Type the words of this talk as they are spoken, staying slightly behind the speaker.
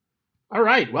All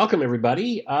right, welcome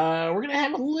everybody. We're gonna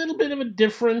have a little bit of a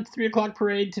different 3 o'clock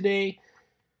parade today.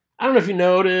 I don't know if you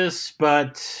noticed,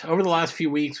 but over the last few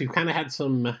weeks, we've kind of had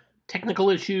some technical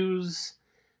issues.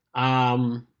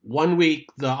 One week,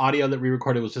 the audio that we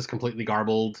recorded was just completely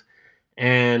garbled,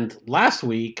 and last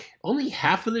week, only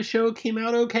half of the show came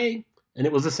out okay, and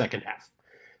it was the second half.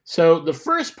 So the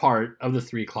first part of the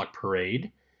 3 o'clock parade,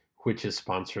 which is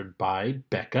sponsored by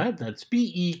Becca, that's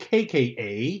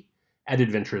BEKKA at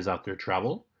Adventures Out There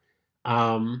Travel,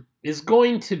 is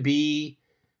going to be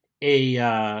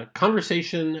a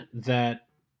conversation that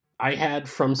I had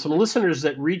from some listeners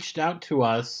that reached out to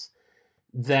us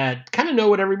that kind of know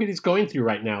what everybody's going through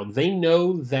right now. They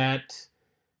know that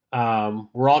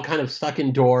we're all kind of stuck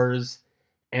indoors.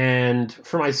 And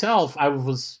for myself, I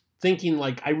was thinking,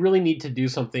 like, I really need to do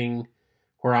something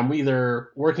where I'm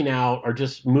either working out or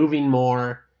just moving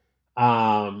more.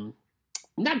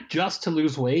 Not just to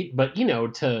lose weight, but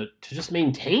to just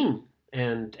maintain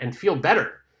and feel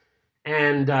better.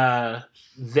 And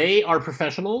they are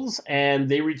professionals, and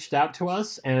they reached out to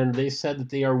us, and they said that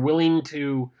they are willing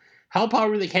to help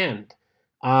however they can.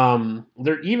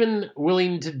 They're even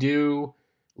willing to do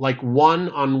like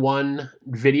one-on-one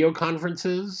video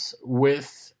conferences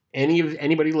with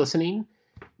anybody listening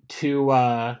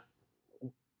to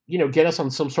get us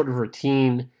on some sort of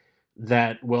routine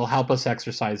that will help us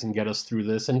exercise and get us through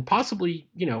this and possibly,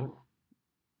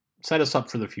 set us up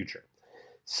for the future.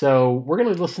 So we're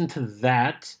going to listen to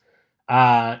that.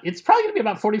 It's probably going to be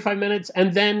about 45 minutes,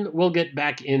 and then we'll get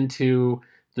back into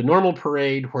the normal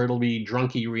parade where it'll be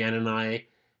Drunky, Rhiannon, and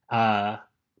I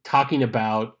talking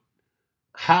about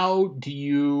how do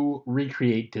you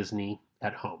recreate Disney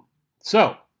at home.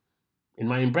 So, in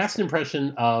my best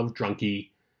impression of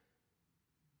Drunky,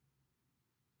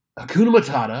 Hakuna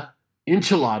Matata,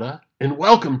 Enchilada, and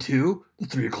welcome to the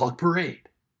 3 o'clock parade.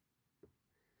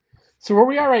 So where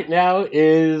we are right now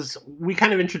is we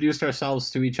kind of introduced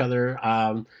ourselves to each other.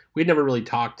 We'd never really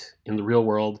talked in the real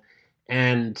world,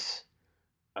 and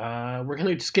we're going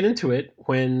to just get into it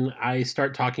when I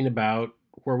start talking about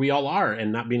where we all are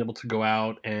and not being able to go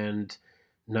out and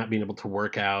not being able to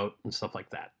work out and stuff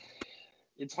like that.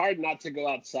 It's hard not to go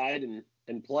outside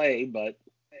and play, but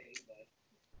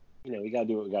we gotta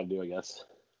do what we gotta do, I guess.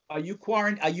 Are you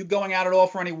going out at all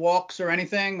for any walks or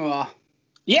anything? Or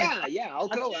Yeah, I'll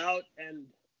go out and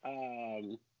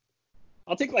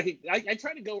I'll take I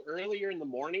try to go earlier in the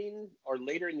morning or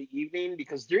later in the evening,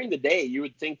 because during the day you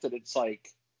would think that it's like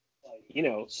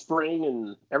spring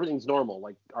and everything's normal,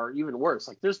 or even worse.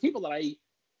 Like, there's people that I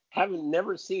haven't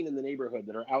never seen in the neighborhood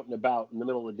that are out and about in the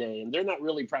middle of the day, and they're not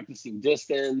really practicing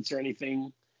distance or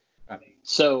anything.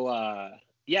 So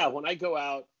when I go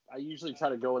out, I usually try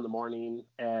to go in the morning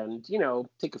and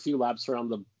take a few laps around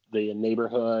the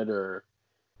neighborhood, or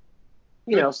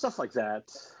stuff like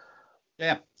that.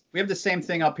 Yeah, we have the same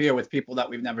thing up here with people that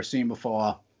we've never seen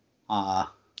before.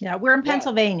 Yeah, we're in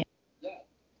Pennsylvania. Yeah.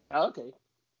 Oh, okay.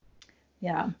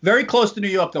 Yeah. Very close to New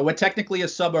York, though. We're technically a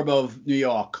suburb of New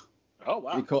York. Oh,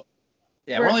 wow.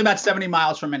 We're only about 70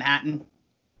 miles from Manhattan.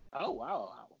 Oh,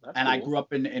 wow. That's and cool. I grew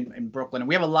up in Brooklyn, and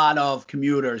we have a lot of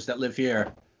commuters that live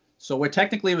here. So we're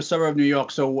technically a suburb of New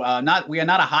York. So we are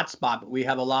not a hot spot, but we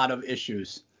have a lot of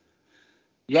issues.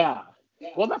 Yeah.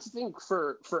 Well, that's the thing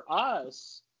for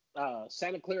us,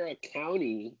 Santa Clara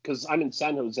County, because I'm in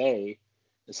San Jose,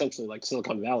 essentially like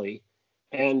Silicon Valley,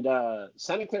 and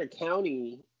Santa Clara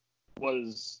County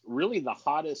was really the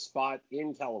hottest spot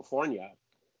in California,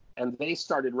 and they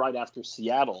started right after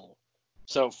Seattle.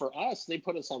 So for us, they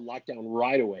put us on lockdown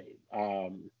right away,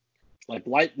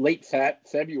 late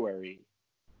February.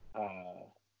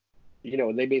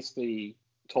 They basically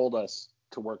told us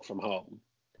to work from home.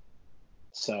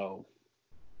 So,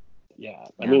 yeah,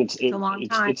 I mean, it's a long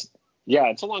time. It's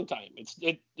a long time.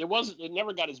 It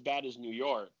never got as bad as New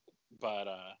York, but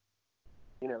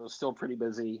it was still pretty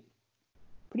busy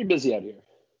out here.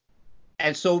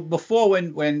 And so before,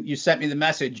 when you sent me the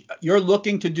message, you're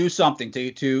looking to do something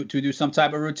to do some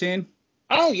type of routine?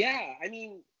 Oh yeah, I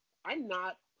mean, I'm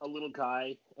not a little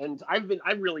guy, and I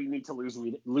really need to lose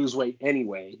weight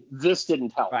anyway. This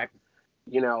didn't help, right?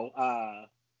 And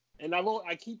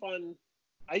I keep on,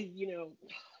 I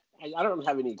don't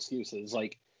have any excuses.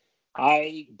 Like,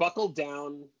 I buckled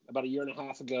down about a year and a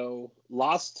half ago,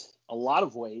 lost a lot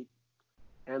of weight,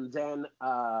 and then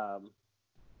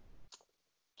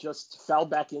just fell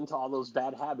back into all those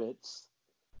bad habits.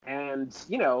 And,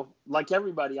 like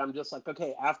everybody, I'm just like,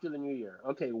 okay, after the new year,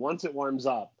 okay, once it warms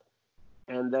up.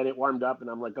 And then it warmed up, and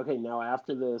I'm like, okay, now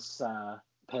after this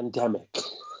pandemic.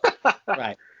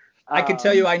 Right. I can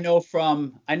tell you, I know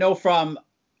from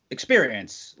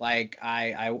experience. Like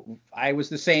I was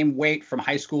the same weight from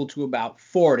high school to about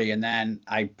 40, and then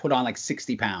I put on like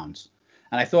 60 pounds.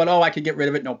 And I thought, oh, I could get rid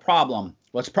of it, no problem.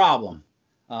 What's problem?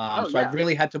 So I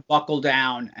really had to buckle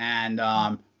down, and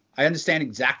I understand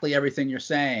exactly everything you're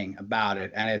saying about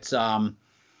it. And it's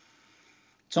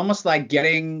almost like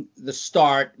getting the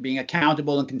start, being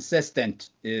accountable and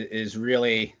consistent is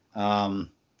really,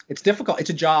 it's difficult. It's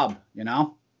a job, you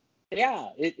know? Yeah,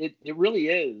 it really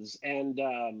is. And,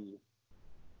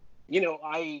 you know,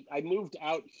 I moved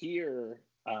out here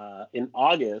in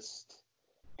August.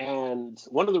 And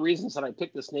one of the reasons that I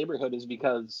picked this neighborhood is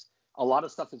because a lot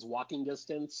of stuff is walking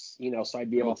distance, you know, so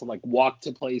I'd be able to like walk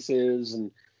to places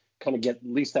and kind of get at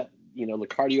least that, you know, the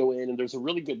cardio in. And there's a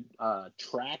really good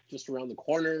track just around the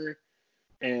corner,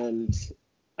 and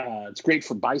it's great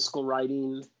for bicycle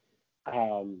riding.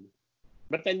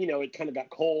 But then, you know, it kind of got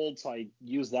cold, so I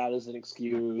used that as an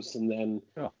excuse. And then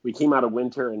we came out of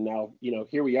winter, and now, you know,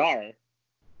 here we are.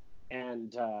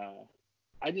 And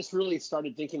I just really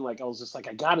started thinking, like, I was just like,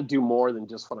 I got to do more than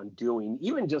just what I'm doing,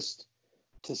 even just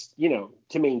to, you know,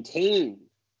 to maintain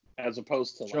as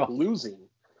opposed to like losing.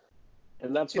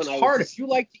 And that's when it's hard if you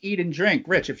like to eat and drink,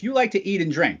 Rich. If you like to eat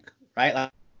and drink, right?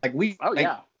 Like we. Oh like,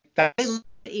 yeah. That's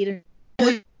eat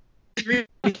and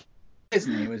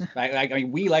Disney was like, I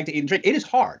mean, we like to eat and drink. It is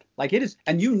hard. Like it is,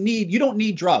 and you don't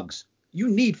need drugs. You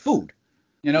need food.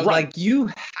 You know, like you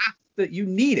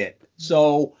need it.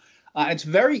 So it's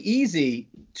very easy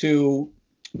to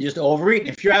just overeat.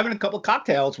 If you're having a couple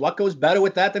cocktails, what goes better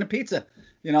with that than a pizza?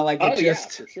 You know, like yeah,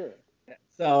 for sure.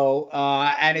 So,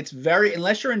 and it's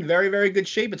unless you're in very, very good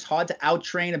shape, it's hard to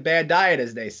out-train a bad diet,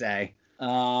 as they say.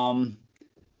 And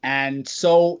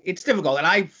so it's difficult. And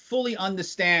I fully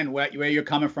understand where you're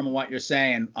coming from and what you're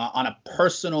saying on a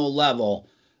personal level.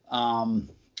 And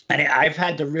I've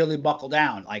had to really buckle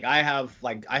down. I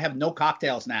have no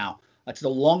cocktails now. That's the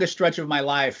longest stretch of my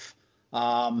life.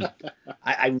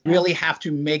 I really have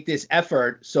to make this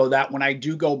effort so that when I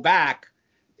do go back,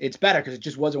 it's better, because it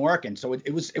just wasn't working. So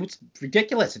it was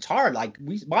ridiculous. It's hard. Like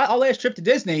our last trip to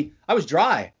Disney, I was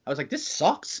dry. I was like, this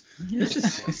sucks. This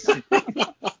is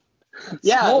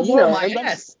yeah, you know,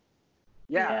 he's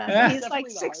like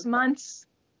 6 months.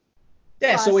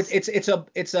 Yeah, plus. So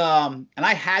it's and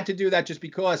I had to do that just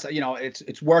because, you know,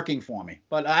 it's working for me.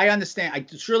 But I understand. I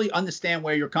surely understand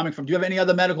where you're coming from. Do you have any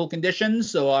other medical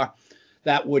conditions or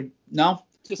that would no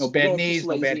bad knees,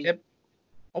 no bad hip?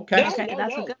 Okay. Okay,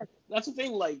 that's good. That's the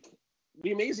thing. Like,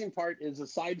 the amazing part is,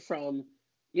 aside from,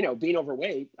 you know, being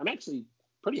overweight, I'm actually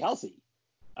pretty healthy.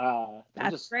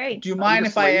 That's great. Do you mind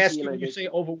if I ask you when you say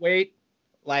overweight?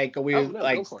 Like, are we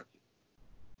go for it.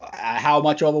 How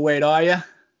much overweight are you?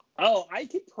 Oh, I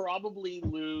could probably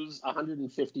lose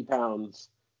 150 pounds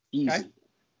easy.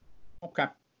 Okay.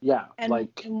 Yeah. And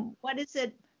what is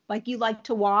it like? You like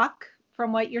to walk,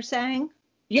 from what you're saying?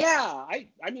 Yeah, I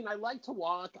mean, I like to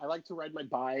walk. I like to ride my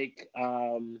bike.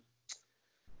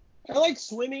 I like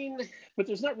swimming, but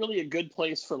there's not really a good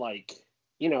place for, like,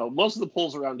 you know, most of the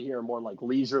pools around here are more like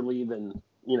leisurely than,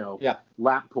 you know,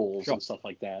 lap pools and stuff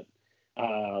like that.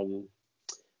 I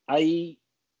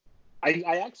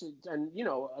actually, and, you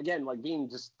know, again, like, being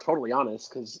just totally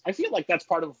honest, because I feel like that's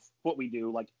part of what we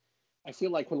do. Like, I feel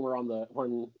like when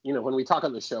we talk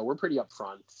on the show, we're pretty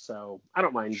upfront. So I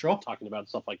don't mind talking about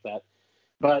stuff like that.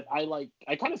 But I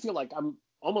kind of feel like I'm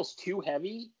almost too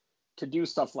heavy to do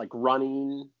stuff like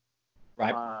running,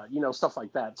 you know, stuff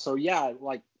like that. So yeah,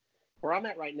 like, where I'm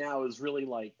at right now is really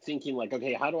like thinking like,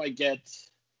 okay, how do I get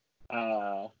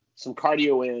some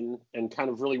cardio in and kind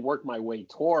of really work my way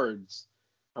towards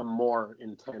a more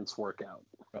intense workout?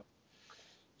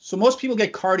 So most people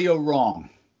get cardio wrong.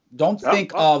 I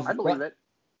believe it.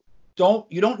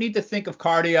 You don't need to think of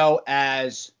cardio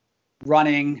as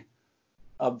running,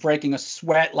 breaking a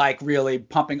sweat, like really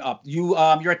pumping up.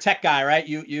 You're a tech guy, right?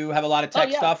 You have a lot of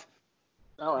tech stuff.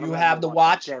 Oh, you have the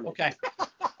watch. Okay.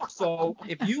 So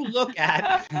if you look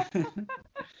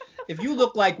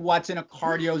like what's in a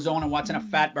cardio zone and what's in a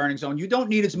fat burning zone, you don't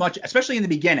need as much, especially in the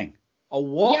beginning. A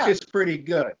walk is pretty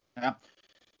good. Yeah.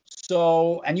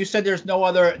 So, and you said there's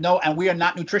and we are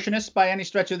not nutritionists by any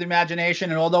stretch of the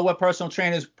imagination. And although we're personal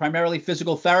trainers, primarily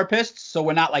physical therapists, so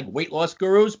we're not like weight loss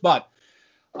gurus, but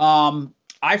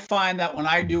I find that when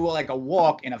I do like a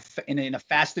walk in a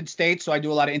fasted state, so I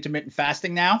do a lot of intermittent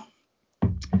fasting now,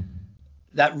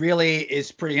 that really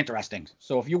is pretty interesting.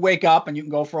 So if you wake up and you can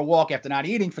go for a walk after not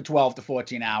eating for 12 to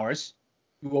 14 hours,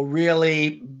 you will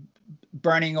really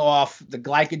burning off the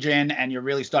glycogen, and you're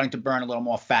really starting to burn a little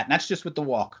more fat. And that's just with the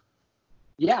walk.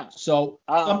 Yeah. So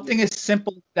something as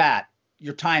simple as that,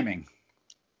 your timing.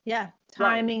 Yeah,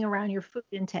 timing around your food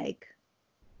intake.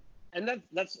 And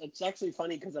it's actually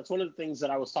funny because that's one of the things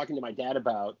that I was talking to my dad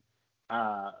about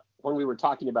when we were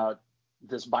talking about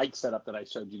this bike setup that I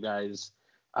showed you guys.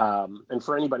 And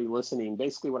for anybody listening,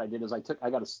 basically what I did is I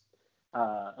got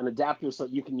an adapter so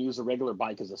that you can use a regular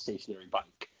bike as a stationary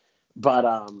bike.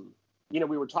 But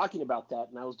we were talking about that,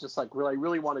 and I was just like, what I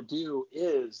really want to do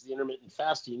is the intermittent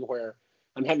fasting, where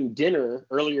I'm having dinner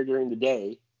earlier during the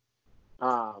day,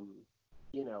 and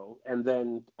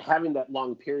then having that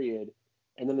long period.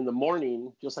 And then in the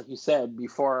morning, just like you said,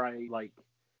 before I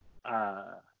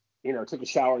take a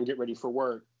shower and get ready for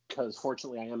work, because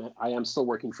fortunately I am still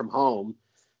working from home.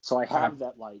 So I have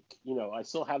that I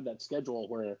still have that schedule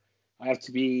where I have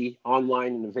to be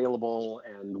online and available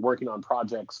and working on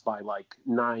projects by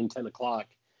 9, 10 o'clock.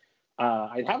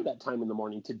 I'd have that time in the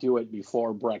morning to do it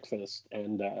before breakfast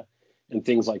and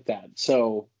things like that.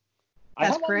 So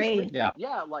that's great. I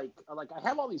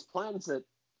have all these plans that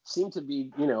seem to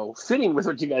be, fitting with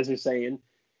what you guys are saying.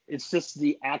 It's just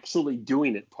the actually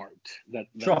doing it part that's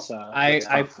sure.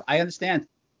 I understand.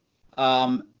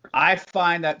 I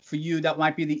find that for you, that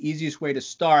might be the easiest way to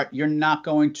start. You're not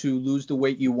going to lose the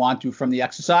weight you want to from the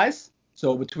exercise.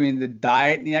 So between the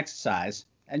diet and the exercise,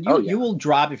 and you will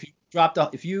drop if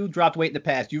you dropped weight in the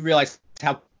past, you realize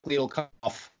how quickly it'll come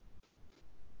off.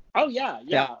 Oh yeah.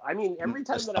 I mean, every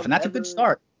time that's a good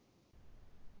start.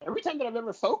 Every time that I've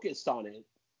ever focused on it,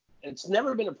 it's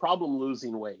never been a problem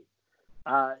losing weight.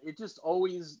 It just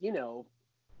always,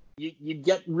 you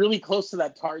get really close to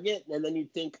that target, and then you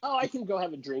think, oh, I can go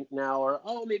have a drink now, or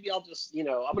oh, maybe I'll just, I'm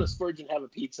going to splurge and have a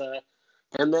pizza.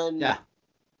 And then,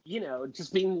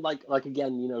 just being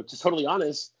again, just totally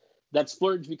honest, that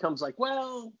splurge becomes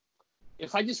well,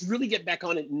 if I just really get back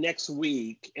on it next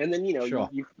week, and then, sure.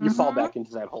 you fall back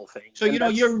into that whole thing. So,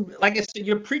 you're, like I said,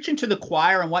 you're preaching to the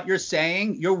choir, and what you're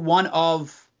saying, you're one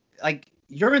of,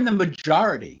 you're in the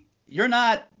majority. You're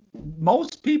not,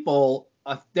 most people,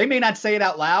 they may not say it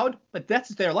out loud, but that's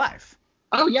their life.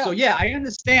 Oh, yeah. So, yeah, I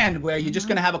understand where you're just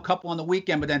going to have a couple on the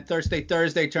weekend, but then Thursday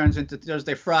turns into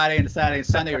Thursday, Friday, and Saturday and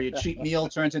Sunday, or your cheat meal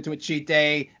turns into a cheat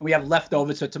day, and we have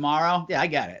leftovers for tomorrow. Yeah, I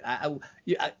get it.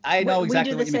 I know exactly what you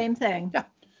mean. We do the same thing. Yeah.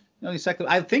 Exactly.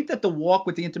 I think that the walk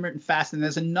with the intermittent fasting,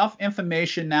 there's enough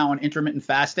information now on intermittent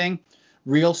fasting,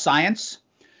 real science.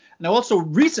 And also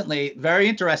recently, very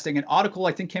interesting, an article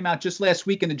I think came out just last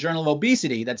week in the Journal of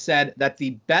Obesity that said that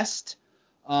the best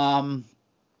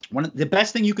the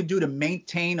best thing you could do to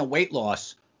maintain a weight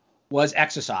loss was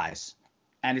exercise.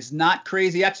 And it's not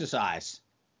crazy exercise.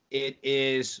 It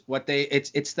is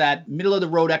it's that middle of the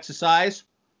road exercise.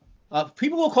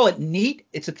 People will call it NEAT.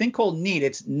 It's a thing called NEAT.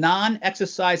 It's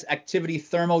non-exercise activity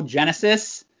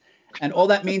thermogenesis. And all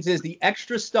that means is the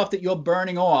extra stuff that you're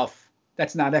burning off,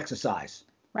 that's not exercise.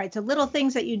 Right. So little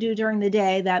things that you do during the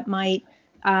day that might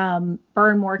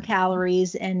burn more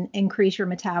calories and increase your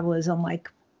metabolism, like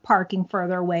parking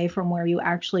further away from where you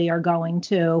actually are going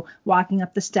to, walking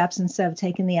up the steps instead of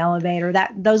taking the elevator,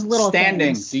 those little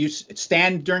things. Do you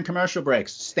stand during commercial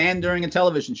breaks? Stand during a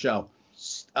television show?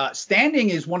 Standing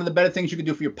is one of the better things you can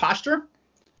do for your posture,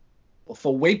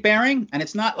 for weight bearing. And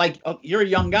it's not like you're a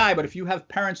young guy, but if you have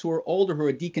parents who are older, who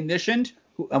are deconditioned,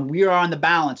 and we are on the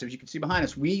balance, if you can see behind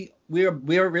us, we're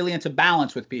really into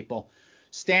balance with people.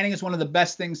 Standing is one of the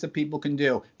best things that people can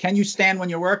do. Can you stand when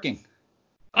you're working?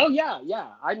 Oh, yeah.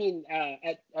 I mean,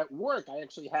 at work, I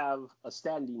actually have a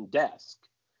standing desk.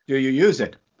 Do you use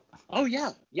it? Oh,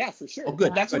 yeah. Yeah, for sure. Oh,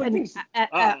 good. That's what things.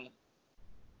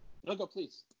 No, go,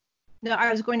 please. No,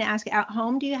 I was going to ask, at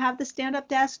home, do you have the stand-up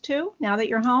desk too, now that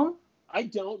you're home? I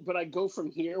don't, but I go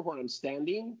from here where I'm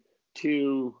standing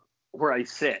to where I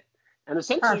sit. And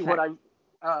essentially what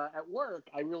at work,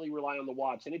 I really rely on the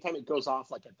watch. Anytime it goes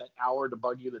off at that hour to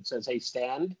bug you that says, hey,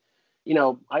 stand,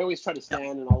 I always try to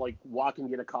stand and I'll walk and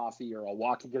get a coffee, or I'll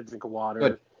walk and get a drink of water.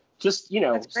 Good. Just,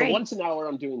 so once an hour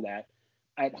I'm doing that.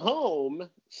 At home,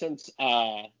 since,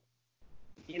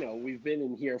 we've been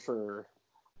in here for,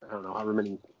 I don't know, however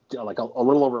many, a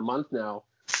little over a month now.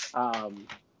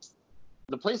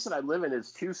 The place that I live in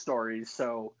is 2 stories.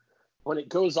 So when it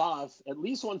goes off, at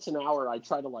least once an hour, I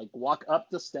try to walk up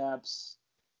the steps.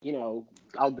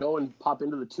 I'll go and pop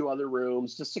into the 2 other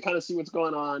rooms just to kind of see what's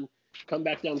going on, come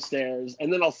back downstairs,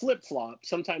 and then I'll flip flop.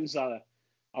 Sometimes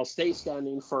I'll stay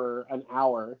standing for an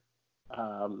hour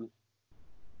and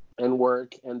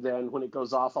work. And then when it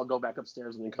goes off, I'll go back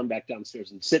upstairs and then come back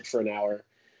downstairs and sit for an hour.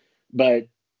 But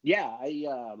yeah,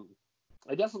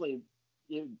 I definitely.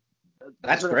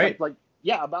 That's great.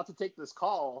 About to take this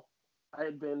call. I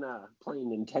had been playing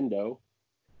Nintendo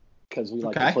because we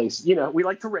like to play. We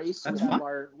like to race. That's we have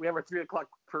our 3 o'clock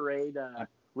parade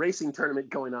racing tournament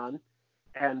going on,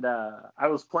 And I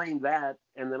was playing that,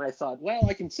 and then I thought, well,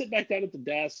 I can sit back down at the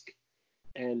desk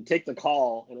and take the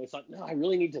call. And I thought, no, I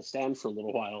really need to stand for a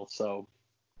little while. So,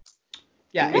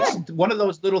 yeah, it's one of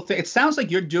those little things. It sounds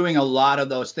like you're doing a lot of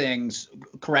those things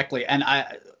correctly. And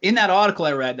in that article,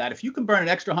 I read that if you can burn an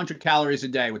extra 100 calories a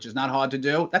day, which is not hard to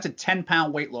do, that's a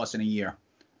 10-pound weight loss in a year.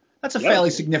 That's a fairly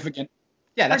significant.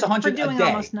 Yeah, that's 100 a day.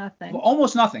 Almost nothing.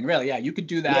 Almost nothing, really. Yeah, you could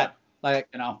do that. Like,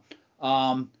 in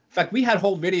fact, we had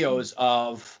whole videos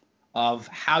of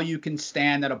how you can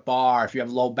stand at a bar if you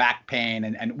have low back pain,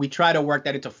 and we try to work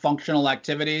that into functional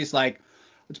activities. Like,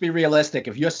 let's be realistic.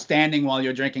 If you're standing while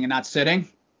you're drinking and not sitting,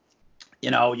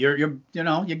 you're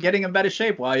getting in better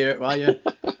shape while you're having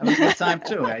a good time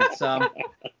too. Right? So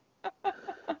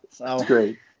that's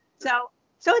great. So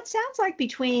it sounds like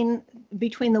between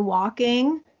the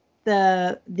walking,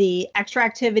 the extra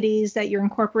activities that you're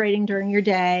incorporating during your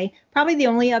day, probably the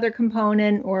only other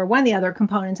component, or one of the other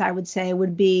components I would say,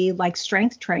 would be like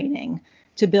strength training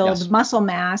to build muscle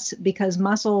mass, because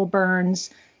muscle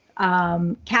burns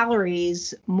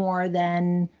calories more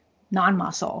than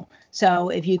non-muscle. So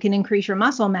if you can increase your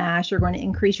muscle mass, you're going to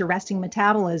increase your resting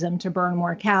metabolism to burn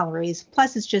more calories.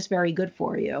 Plus, it's just very good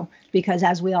for you, because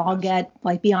as we all get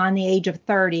like beyond the age of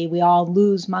 30, we all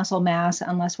lose muscle mass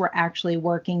unless we're actually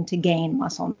working to gain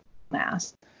muscle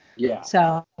mass. Yeah.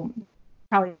 So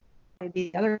probably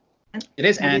the other. It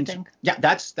is, and yeah,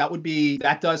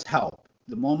 that does help.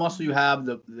 The more muscle you have,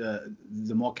 the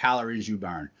more calories you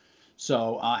burn.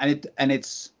 So and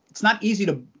it's not easy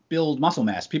to build muscle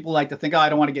mass. People like to think, oh, I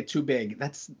don't want to get too big.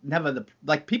 That's never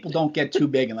people don't get too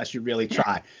big unless you really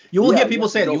try. You will hear people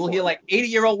say that. You will hear like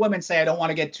 80-year-old women say, I don't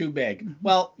want to get too big.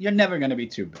 Well, you're never going to be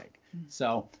too big.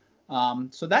 So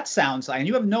that sounds like, and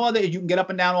you have no other, you can get up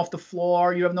and down off the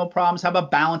floor. You have no problems. How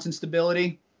about balance and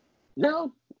stability?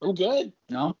 No, I'm good.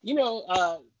 No?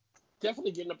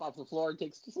 Definitely getting up off the floor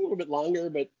takes just a little bit longer,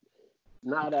 but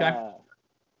not, I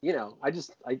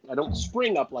don't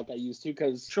spring up like I used to,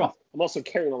 because I'm also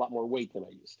carrying a lot more weight than I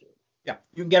used to. Yeah,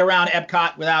 you can get around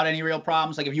Epcot without any real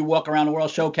problems. Like if you walk around the World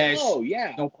Showcase. Oh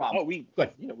yeah, no problem. Oh,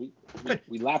 good.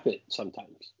 We lap it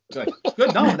sometimes. Good.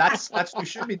 No, that's what you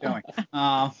should be doing.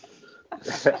 Our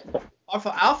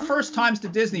first times to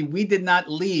Disney, we did not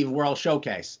leave World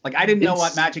Showcase. Like I didn't know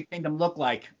what Magic Kingdom looked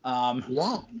like.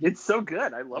 Yeah, it's so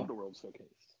good. I love the World Showcase.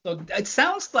 So it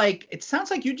sounds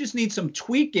like you just need some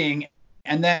tweaking,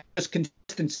 and then just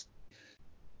consistency.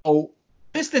 So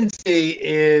consistency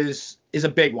is a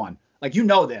big one. Like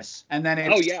this, and then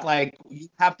it's like you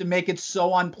have to make it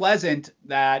so unpleasant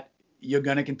that you're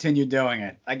gonna continue doing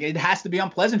it. Like it has to be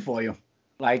unpleasant for you.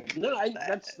 Like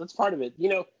that's part of it.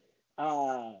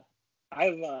 I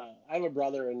have a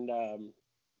brother, and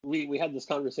we had this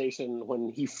conversation when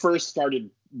he first started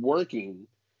working,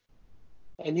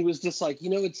 and he was just like,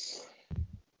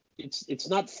 it's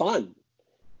not fun,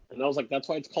 and I was like, that's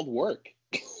why it's called work.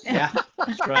 Yeah,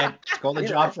 that's right. It's called a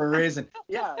job for a reason.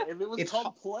 Yeah, if it was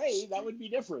called play, that would be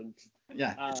different.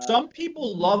 Yeah. Some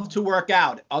people love to work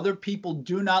out. Other people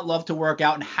do not love to work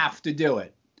out and have to do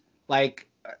it. Like,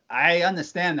 I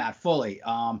understand that fully.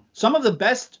 Some of the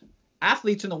best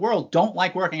athletes in the world don't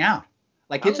like working out.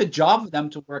 Like, it's a job for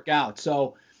them to work out.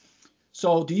 So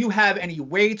do you have any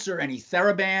weights or any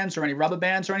TheraBands or any rubber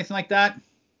bands or anything like that?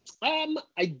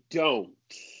 I don't.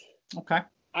 Okay.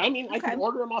 I mean, I can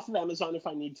order them off of Amazon if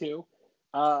I need to.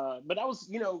 But I was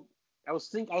kind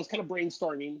of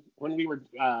brainstorming when we were,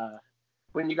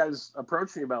 when you guys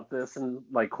approached me about this, and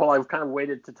I've kind of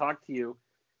waited to talk to you.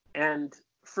 And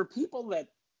for people that,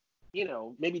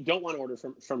 maybe don't want to order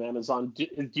from Amazon, do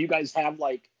you guys have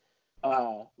like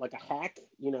a hack?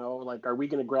 Are we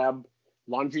going to grab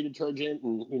laundry detergent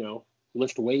and,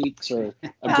 lift weights, or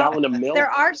a gallon of milk? There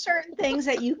are certain things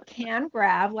that you can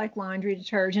grab, like laundry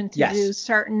detergent, to do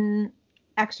certain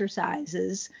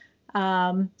exercises.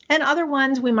 And other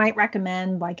ones we might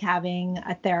recommend, like having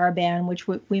a TheraBand, which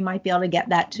we might be able to get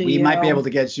that to you. We might be able to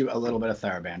get you a little bit of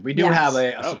TheraBand. We do have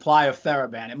a supply of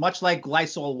TheraBand. And much like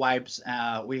Lysol wipes,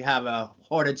 we have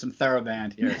hoarded some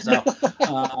TheraBand here. So,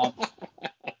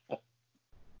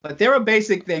 but there are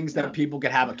basic things that people could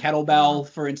have. A kettlebell,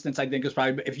 for instance, I think is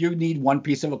probably, if you need one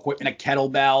piece of equipment, a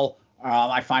kettlebell,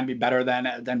 I find be better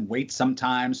than weights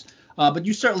sometimes. But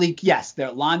you certainly,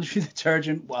 their laundry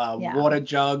detergent, water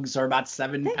jugs are about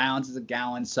 7 pounds as a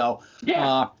gallon. So things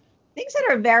that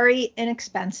are very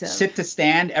inexpensive. Sit to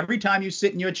stand. Every time you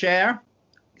sit in your chair,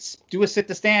 do a sit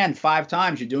to stand 5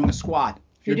 times. You're doing a squat.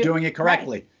 You're doing it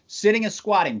correctly. Right. Sitting and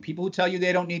squatting. People who tell you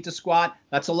they don't need to squat,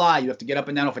 that's a lie. You have to get up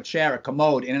and down off a chair, a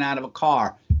commode, in and out of a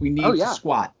car. We need to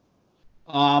squat.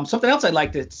 Something else I'd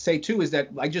like to say, too, is that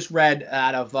I just read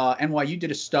out of NYU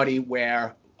did a study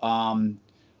where a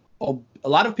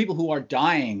lot of people who are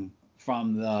dying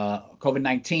from the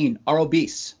COVID-19 are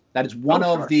obese. That is one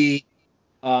of the,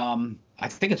 I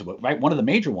think it's right, one of the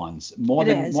major ones, more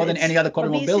than any other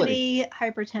comorbidity. Obesity,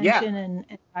 hypertension, and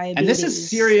diabetes. And this is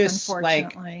serious.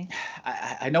 Unfortunately.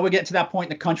 I know we're getting to that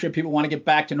point in the country where people want to get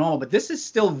back to normal, but this is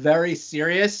still very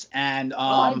serious. And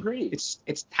I agree.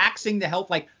 It's taxing the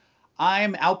health. Like,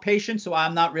 I'm outpatient, so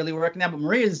I'm not really working now, but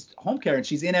Maria's home care and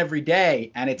she's in every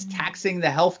day, and it's taxing the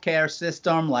healthcare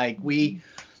system. Like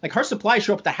her supplies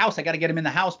show up at the house. I got to get them in the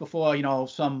house before,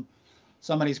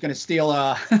 somebody's going to steal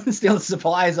the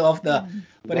supplies off the,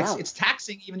 but it's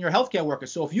taxing even your healthcare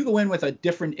workers. So if you go in with a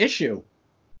different issue,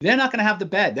 they're not going to have the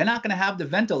bed. They're not going to have the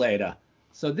ventilator.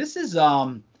 So this is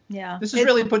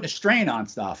really putting a strain on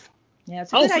stuff. Yeah,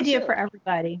 it's a good idea for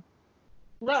everybody.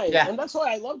 Right. Yeah. And that's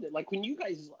why I loved it. Like when you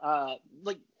guys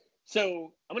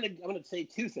so I'm gonna say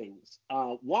two things.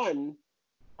 One,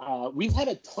 we've had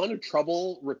a ton of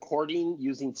trouble recording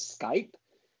using Skype.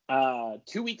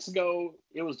 2 weeks ago,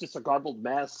 it was just a garbled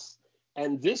mess.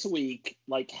 And this week,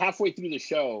 like halfway through the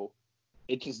show,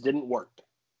 it just didn't work.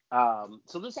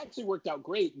 So this actually worked out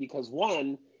great because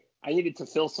one, I needed to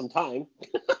fill some time.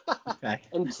 Okay.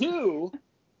 And two,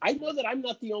 I know that I'm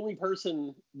not the only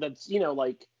person that's,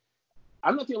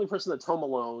 I'm not the only person that's home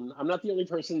alone. I'm not the only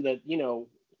person that,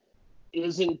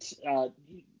 isn't,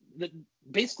 that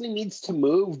basically needs to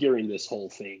move during this whole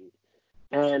thing.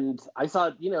 And I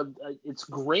thought, it's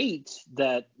great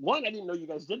that, one, I didn't know you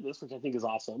guys did this, which I think is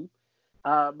awesome.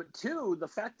 But two, the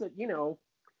fact that,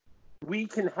 we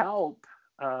can help,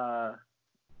 our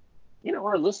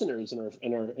listeners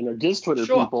and our Diz Twitter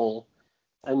people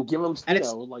and give them,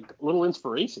 like little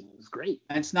inspiration is great.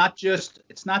 And it's not just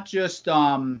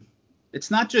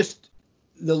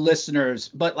the listeners,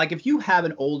 but like if you have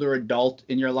an older adult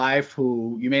in your life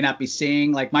who you may not be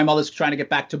seeing, like my mother's trying to get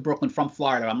back to Brooklyn from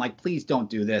Florida. I'm like, please don't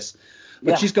do this.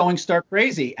 But she's going stark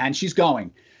crazy, and she's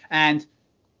going. And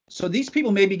so these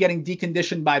people may be getting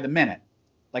deconditioned by the minute.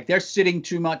 Like they're sitting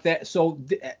too much. So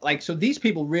these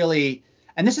people really,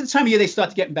 and this is the time of year they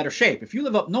start to get in better shape. If you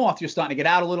live up north, you're starting to get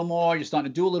out a little more. You're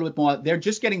starting to do a little bit more. They're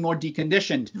just getting more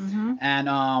deconditioned.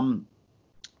 Mm-hmm.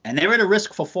 And they're at a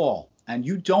risk for fall. And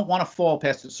you don't want to fall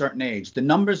past a certain age. The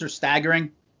numbers are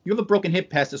staggering. You have a broken hip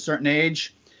past a certain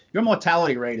age, your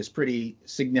mortality rate is pretty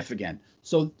significant.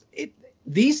 So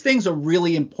these things are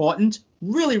really important,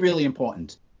 really, really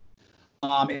important. It's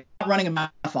not running a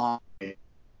marathon.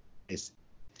 It's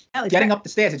getting up the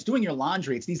stairs. It's doing your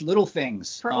laundry. It's these little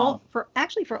things. For older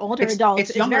adults,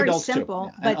 it's very adults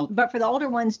simple. Yeah, but for the older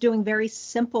ones, doing very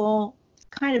simple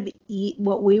kind of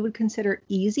what we would consider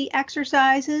easy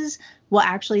exercises will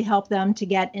actually help them to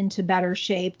get into better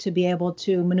shape, to be able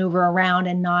to maneuver around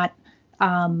and not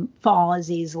fall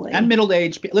as easily. And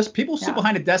middle-aged people. Listen, people who sit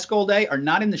behind a desk all day are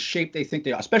not in the shape they think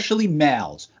they are, especially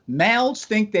males. Males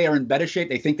think they are in better shape.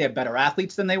 They think they're better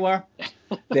athletes than they were.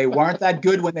 They weren't that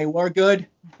good when they were good,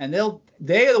 and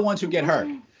they are the ones who get hurt.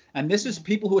 And this is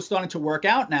people who are starting to work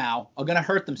out now are going to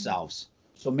hurt themselves.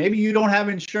 So maybe you don't have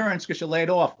insurance because you're laid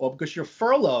off, or because you're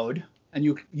furloughed and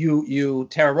you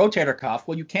tear a rotator cuff.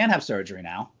 Well, you can have surgery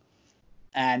now,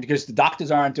 and because the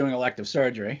doctors aren't doing elective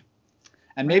surgery,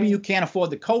 and maybe you can't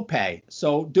afford the copay.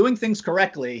 So doing things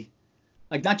correctly,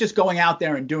 like not just going out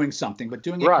there and doing something, but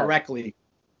doing it correctly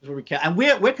is where we can. And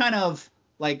we're kind of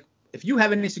like, if you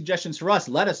have any suggestions for us,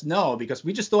 let us know, because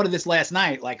we just thought of this last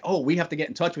night. Like, we have to get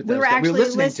in touch with them. We were actually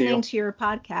listening to your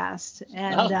podcast,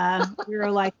 and we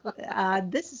were like,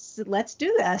 let's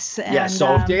do this. And,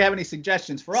 so if you have any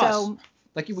suggestions for us,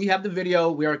 like we have the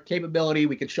video, we are a capability.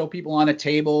 We can show people on a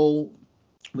table.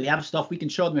 We have stuff we can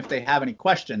show them if they have any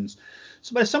questions.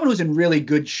 So, but as someone who's in really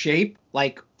good shape,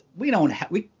 like we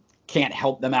can't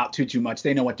help them out too much.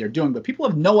 They know what they're doing, but people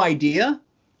have no idea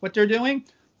what they're doing.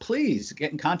 Please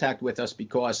get in contact with us,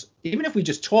 because even if we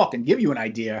just talk and give you an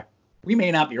idea, we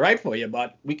may not be right for you,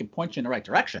 but we can point you in the right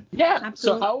direction. Yeah,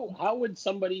 absolutely. So how would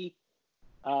somebody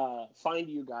find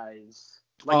you guys?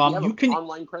 Like, you have an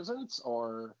online presence,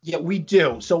 or? Yeah, we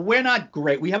do. So we're not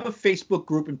great. We have a Facebook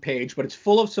group and page, but it's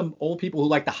full of some old people who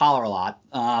like to holler a lot.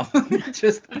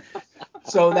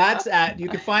 So that's you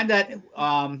can find that.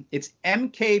 It's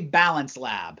MK Balance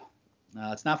Lab.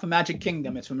 It's not from Magic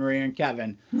Kingdom. It's from Maria and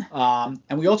Kevin.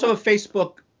 And we also have a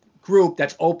Facebook group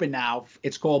that's open now.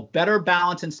 It's called Better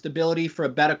Balance and Stability for a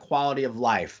Better Quality of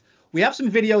Life. We have some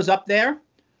videos up there,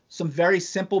 some very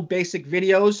simple, basic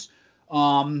videos.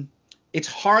 It's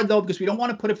hard, though, because we don't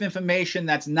want to put up information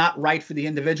that's not right for the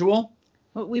individual.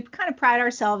 Well, we kind of pride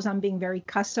ourselves on being very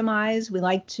customized. We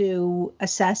like to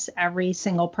assess every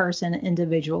single person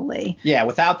individually. Yeah,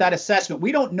 without that assessment,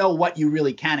 we don't know what you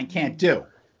really can and can't do.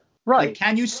 Right. Like,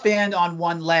 can you stand on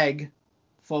one leg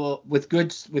with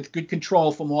good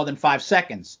control for more than 5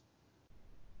 seconds?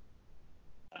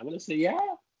 I'm gonna say yeah.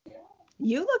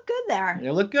 You look good there.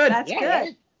 You look good. That's Yeah, good.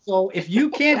 right. So if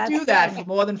you can't do That's that good. for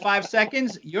more than 5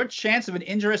 seconds, your chance of an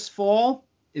injurious fall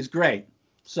is great.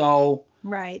 So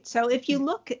Right. So if you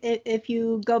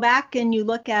go back and you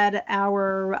look at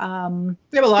our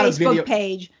we have a lot of Facebook video.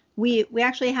 page, we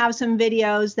actually have some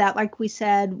videos that, like we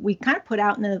said, we kind of put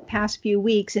out in the past few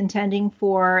weeks, intending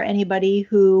for anybody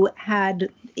who had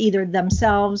either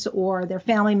themselves or their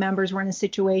family members were in a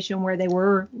situation where they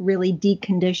were really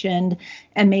deconditioned,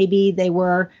 and maybe they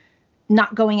were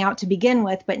not going out to begin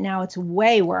with, but now it's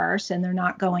way worse and they're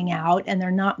not going out and they're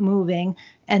not moving.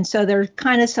 And so there's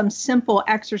kind of some simple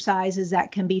exercises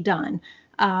that can be done.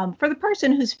 For the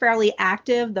person who's fairly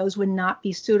active, those would not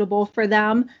be suitable for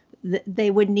them.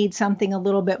 They would need something a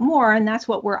little bit more. And that's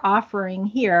what we're offering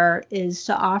here, is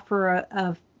to offer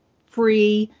a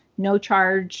free, no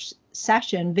charge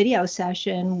video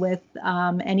session with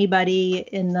anybody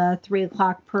in the 3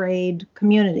 o'clock parade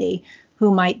community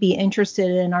who might be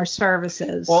interested in our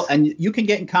services. Well, and you can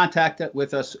get in contact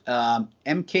with us,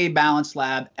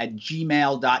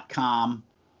 mkbalancelab@gmail.com,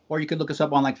 or you could look us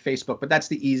up on like Facebook, but that's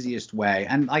the easiest way.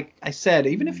 And like I said,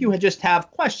 even if you just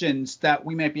have questions that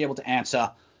we might be able to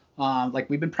answer, like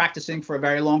we've been practicing for a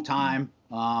very long time,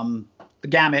 the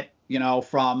gamut,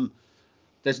 from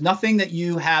there's nothing that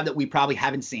you have that we probably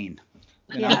haven't seen.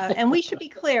 Yeah, and we should be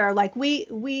clear, like we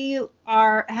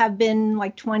have been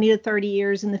like 20 to 30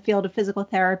 years in the field of physical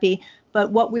therapy,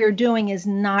 but what we're doing is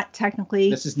not technically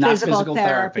this is not physical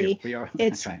therapy.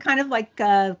 It's kind of like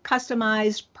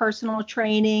customized personal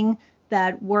training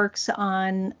that works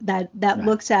on that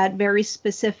looks at very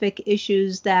specific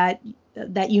issues that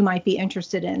you might be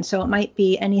interested in. So it might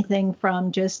be anything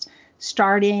from just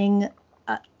starting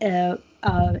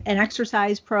an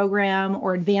exercise program,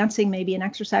 or advancing maybe an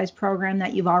exercise program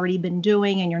that you've already been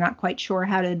doing and you're not quite sure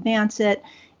how to advance it.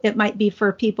 It might be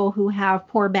for people who have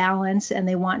poor balance and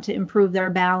they want to improve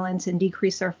their balance and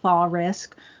decrease their fall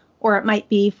risk. Or it might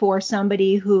be for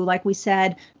somebody who, like we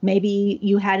said, maybe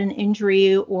you had an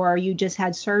injury or you just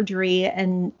had surgery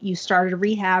and you started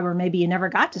rehab, or maybe you never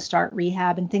got to start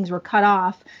rehab and things were cut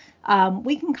off.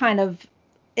 We can kind of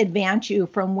advance you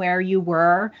from where you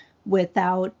were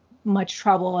without much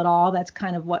trouble at all. That's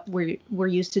kind of what we're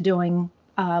used to doing.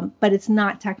 But it's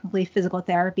not technically physical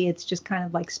therapy. It's just kind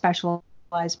of like specialized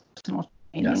personal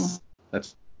training. Yes,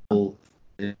 that's cool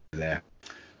there.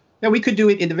 Yeah, we could do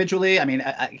it individually. I mean,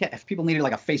 if people needed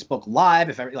like a Facebook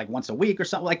Live, like once a week or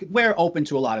something, like we're open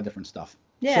to a lot of different stuff.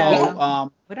 Yeah.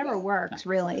 So whatever works,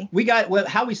 really.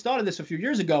 How we started this a few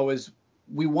years ago is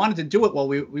we wanted to do it while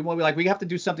we have to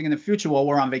do something in the future while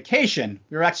we're on vacation.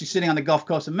 We were actually sitting on the Gulf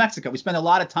Coast of Mexico. We spend a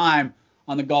lot of time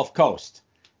on the Gulf Coast.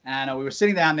 And we were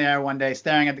sitting down there one day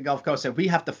staring at the Gulf Coast, and we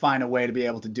have to find a way to be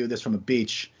able to do this from a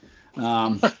beach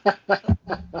or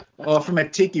from a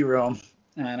tiki room.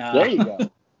 And there you go.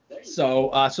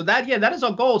 So that is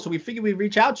our goal. So we figured we'd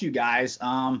reach out to you guys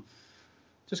just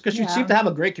because you seem to have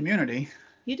a great community.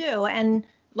 You do. And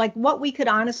like what we could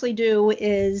honestly do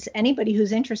is anybody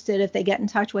who's interested, if they get in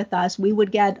touch with us, we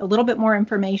would get a little bit more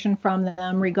information from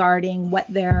them regarding what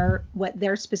their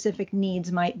specific needs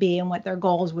might be and what their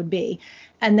goals would be.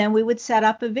 And then we would set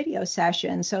up a video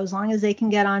session. So as long as they can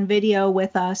get on video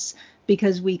with us,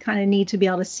 because we kind of need to be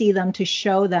able to see them to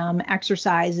show them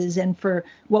exercises. And for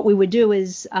what we would do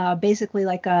is basically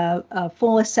like a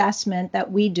full assessment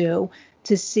that we do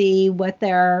to see what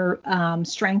their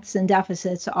strengths and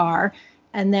deficits are.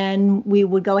 And then we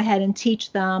would go ahead and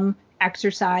teach them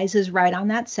exercises right on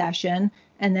that session.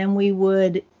 And then we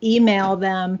would email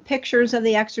them pictures of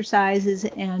the exercises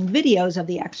and videos of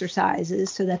the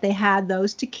exercises so that they had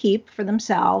those to keep for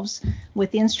themselves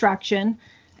with the instruction.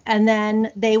 And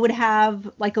then they would have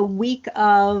like a week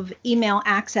of email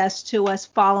access to us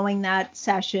following that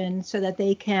session so that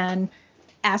they can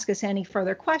ask us any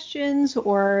further questions,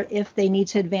 or if they need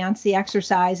to advance the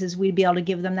exercises, we'd be able to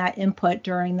give them that input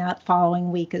during that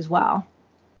following week as well.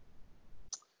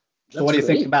 So what do you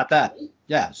think about that?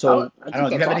 Yeah. So I don't know.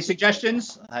 Do you have any awesome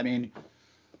suggestions? I mean,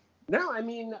 no, I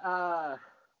mean, I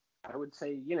would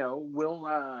say, we'll,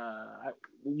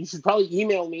 you should probably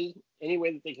email me any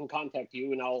way that they can contact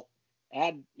you, and I'll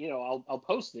add, I'll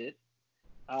post it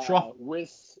sure,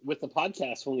 with the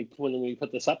podcast when we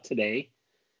put this up today.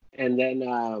 And then,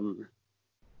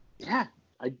 I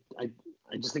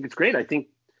just think it's great. I think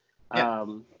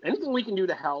anything we can do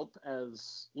to help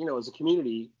as a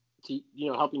community, to,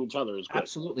 helping each other is great.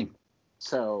 Absolutely.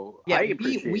 So yeah, I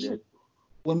appreciate it.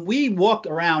 when we walk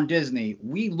around Disney,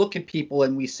 we look at people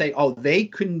and we say, oh, they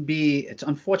couldn't be, it's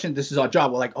unfortunate this is our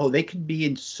job. We're like, oh, they could be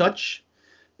in such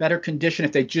better condition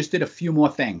if they just did a few more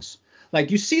things. Like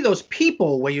you see those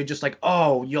people where you're just like,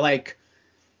 oh, you're like,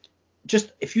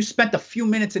 just if you spent a few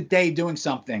minutes a day doing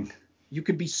something, you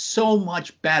could be so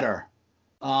much better.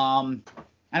 And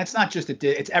it's not just,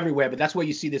 it's everywhere, but that's where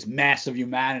you see this mass of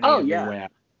humanity everywhere. Yeah.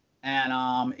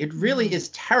 And it really is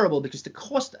terrible because the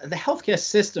healthcare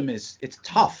system it's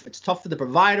tough. It's tough for the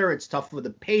provider. It's tough for the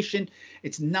patient.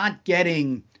 It's not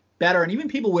getting better. And even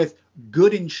people with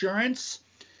good insurance,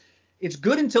 it's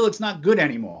good until it's not good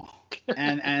anymore.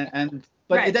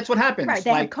 But right. That's what happens. Right. They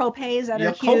have copays that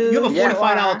are huge. You have a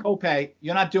 $45 copay.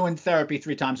 You're not doing therapy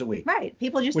 3 times a week. Right.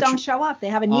 People just don't show up. They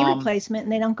have a knee replacement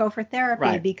and they don't go for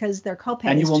therapy because their copay is too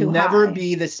high. And you will never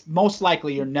be this. Most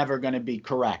likely, you're never going to be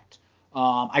correct.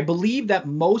 I believe that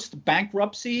most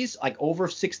bankruptcies, like over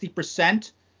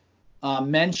 60%,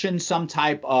 mention some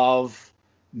type of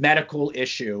medical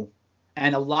issue.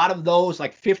 And a lot of those,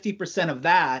 like 50% of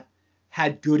that,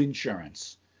 had good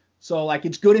insurance. So like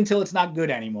it's good until it's not good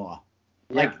anymore.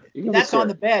 Like that's on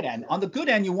the bad end. On the good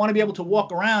end, you want to be able to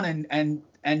walk around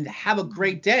and have a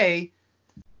great day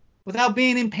without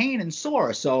being in pain and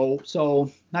sore.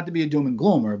 So not to be a doom and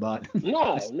gloomer, but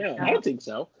no, I don't think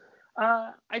so.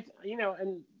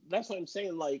 And that's what I'm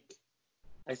saying. Like,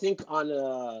 I think on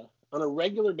a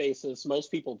regular basis,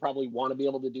 most people probably want to be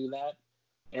able to do that.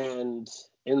 And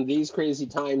in these crazy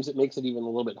times, it makes it even a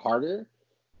little bit harder.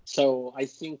 So I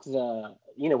think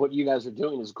what you guys are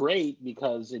doing is great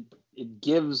because it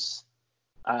gives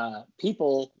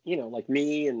people, like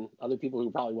me and other people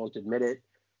who probably won't admit it,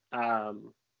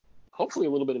 hopefully a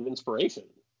little bit of inspiration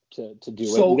to do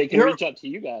it. And they can reach out to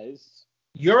you guys.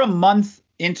 You're a month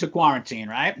into quarantine,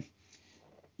 right?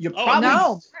 You're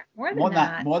probably more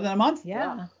than a month.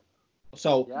 Yeah.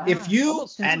 So if you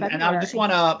and I just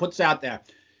want to put this out there,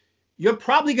 you're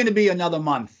probably going to be another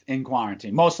month in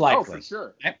quarantine, most likely. Oh, for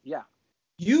sure. Right? Yeah.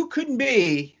 You couldn't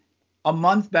be a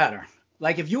month better.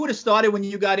 Like if you would have started when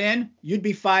you got in, you'd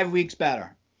be 5 weeks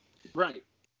better. Right.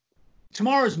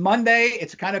 Tomorrow's Monday.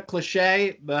 It's kind of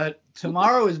cliche, but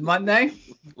tomorrow is Monday.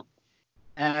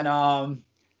 And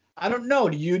I don't know.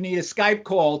 Do you need a Skype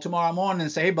call tomorrow morning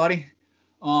and say, hey, buddy,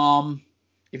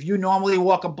 if you normally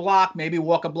walk a block, maybe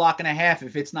walk a block and a half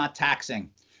if it's not taxing.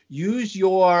 Use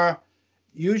your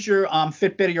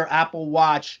Fitbit or your Apple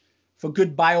Watch for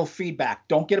good biofeedback.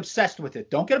 Don't get obsessed with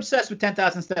it. Don't get obsessed with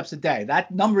 10,000 steps a day.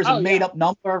 That number is a made-up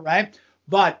number, right?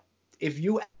 But if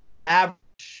you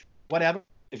average whatever,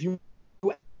 if you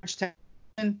average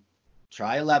 10,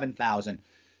 try 11,000.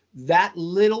 That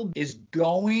little is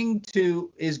going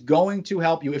to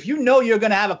help you. If you know you're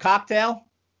going to have a cocktail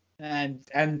and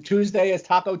Tuesday is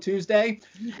Taco Tuesday,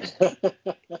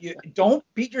 don't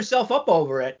beat yourself up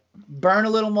over it. Burn a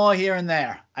little more here and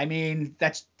there. I mean,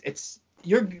 that's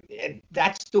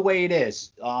the way it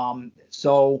is.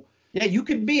 So yeah, you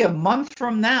could be a month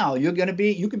from now. You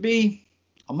could be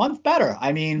a month better.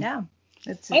 I mean, yeah.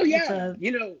 What's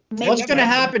going to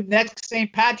happen next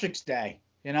St. Patrick's Day?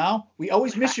 We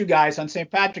always miss you guys on St.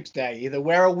 Patrick's Day. Either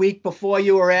we're a week before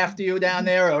you or after you down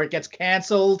there, or it gets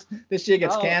canceled. This year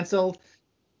gets canceled.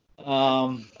 It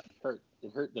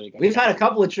hurt that we've had a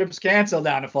couple of trips canceled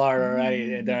down to Florida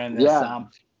already during this. Yeah.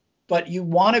 But you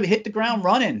want to hit the ground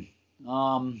running,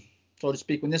 so to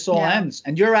speak, when this all ends.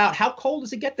 And you're out. How cold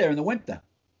does it get there in the winter?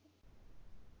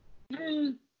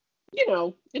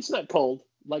 It's not cold.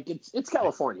 Like it's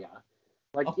California.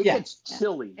 Like it gets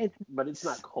chilly, but it's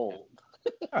not cold.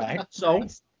 All right. So,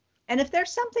 nice. And if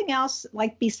there's something else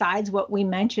like besides what we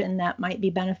mentioned that might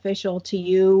be beneficial to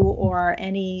you or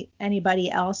anybody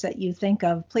else that you think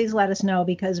of, please let us know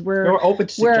because we're open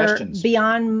to suggestions.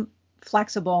 Beyond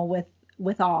flexible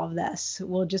with all of this.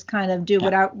 We'll just kind of do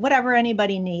whatever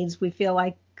anybody needs. We feel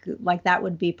like that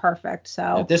would be perfect.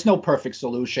 So there's no perfect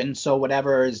solution. So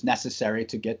whatever is necessary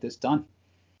to get this done.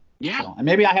 Yeah. So, and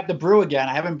maybe I have to brew again.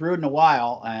 I haven't brewed in a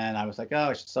while, and I was like,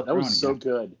 I should stop brewing again. That was so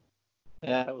good.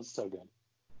 Yeah. That was so good.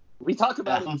 We talk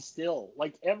about it still.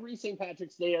 Like every St.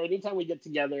 Patrick's Day or anytime we get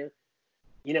together,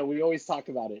 we always talk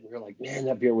about it. And we're like, man,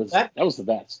 that beer was that was the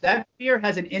best. That beer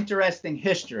has an interesting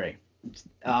history.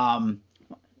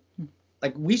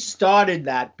 Like we started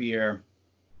that beer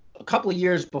a couple of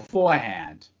years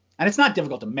beforehand. And it's not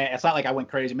difficult to make. It's not like I went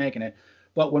crazy making it.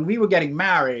 But when we were getting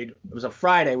married, it was a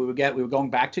Friday. We were going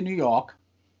back to New York,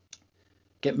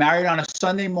 get married on a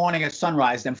Sunday morning at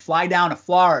sunrise, then fly down to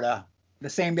Florida the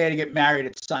same day to get married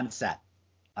at sunset.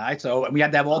 All right. So we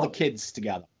had to have all the kids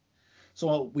together.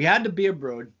 So we had the beer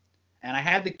brewed, and I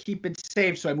had to keep it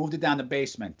safe. So I moved it down the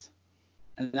basement.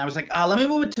 And I was like, let me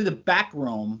move it to the back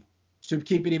room to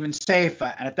keep it even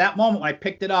safer. And at that moment, when I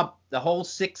picked it up, the whole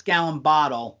 6-gallon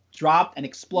bottle dropped and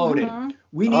exploded.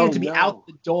 We needed to be out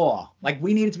the door. Like,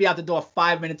 we needed to be out the door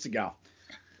 5 minutes ago.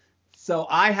 So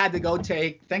I had to go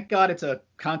thank God it's a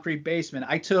concrete basement.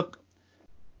 I took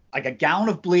like a gallon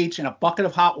of bleach and a bucket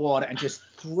of hot water and just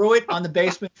threw it on the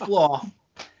basement floor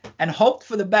and hoped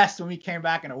for the best when we came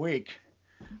back in a week.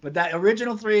 But that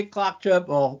original 3 o'clock trip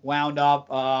wound up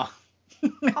all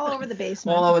over the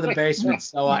basement. All over the basement.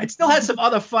 So it still has some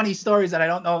other funny stories that I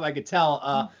don't know if I could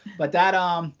tell. But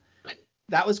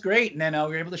that was great. And then we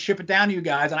were able to ship it down to you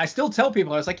guys. And I still tell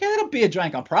people, I was like, yeah, that'll be a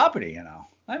drank on property,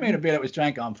 I made a beer that was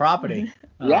drank on property.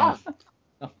 Yeah.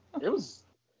 It was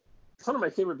one of my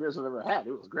favorite beers I've ever had.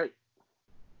 It was great.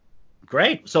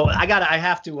 Great. So I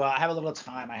have to have a little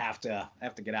time. I have to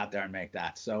get out there and make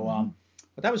that. So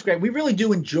but that was great. We really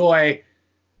do enjoy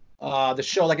the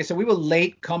show. Like I said, we were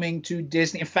late coming to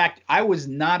Disney. In fact, I was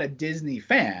not a Disney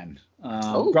fan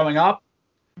growing up.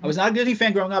 I was not a Disney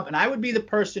fan growing up, and I would be the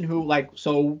person who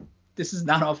this is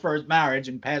not our first marriage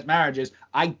and past marriages.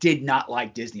 I did not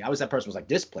like Disney. I was that person who was like,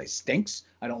 this place stinks.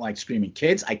 I don't like screaming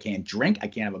kids. I can't drink. I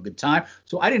can't have a good time.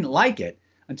 So I didn't like it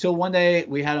until one day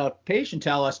we had a patient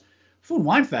tell us, Food and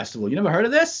Wine Festival. You never heard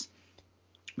of this?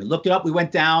 We looked it up. We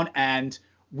went down and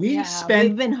we've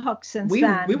been hooked since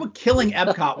then. We were killing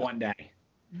Epcot one day.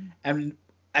 And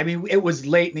I mean, it was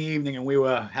late in the evening and we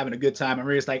were having a good time. And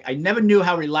we were just like, I never knew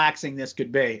how relaxing this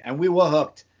could be. And we were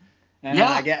hooked. And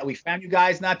we found you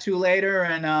guys not too later,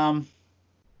 and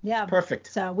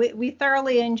perfect. So we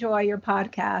thoroughly enjoy your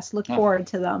podcast. Look forward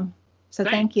to them. So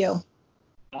thank you.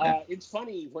 It's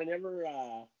funny whenever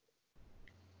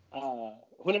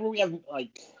we have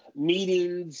like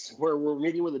meetings where we're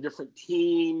meeting with a different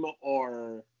team,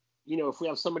 or if we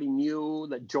have somebody new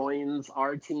that joins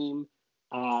our team,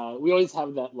 we always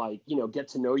have that get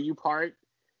to know you part.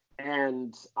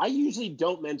 And I usually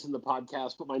don't mention the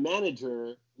podcast, but my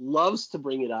manager loves to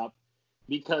bring it up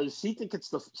because she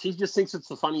just thinks it's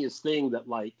the funniest thing that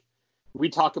we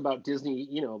talk about Disney,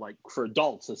 for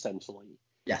adults essentially.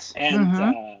 Yes.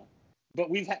 And but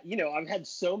we've had, I've had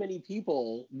so many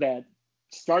people that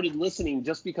started listening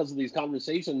just because of these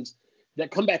conversations that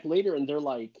come back later and they're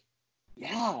like,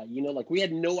 yeah, we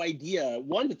had no idea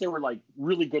that there were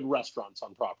really good restaurants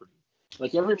on property.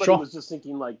 Everybody was just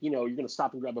thinking you're going to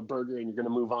stop and grab a burger and you're going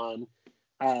to move on.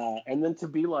 And then to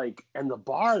be and the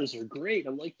bars are great.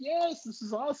 I'm like, yes, this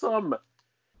is awesome.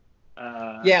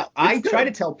 I try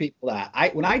to tell people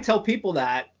that. When I tell people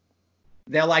that,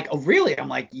 they're like, oh, really? I'm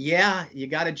like, yeah, you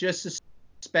got to just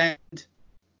suspend,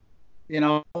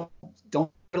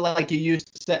 don't like you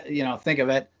used to, think of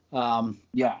it. So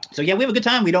we have a good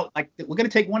time. We're going to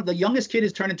take the youngest kid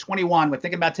is turning 21. We're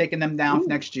thinking about taking them down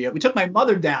next year. We took my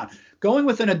mother down. Going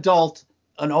with an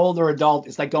older adult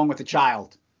is like going with a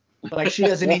child. She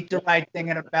doesn't eat the right thing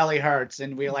and her belly hurts.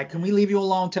 And we're like, can we leave you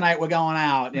alone tonight? We're going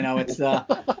out. It's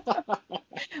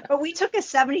But we took a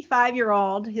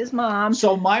 75-year-old, his mom.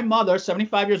 So my mother,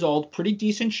 75 years old, pretty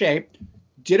decent shape,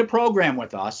 did a program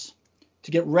with us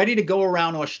to get ready to go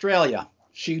around Australia.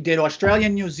 She did Australia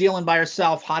and New Zealand by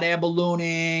herself, hot air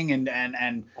ballooning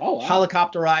and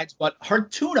helicopter rides. But her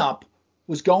tune-up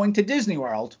was going to Disney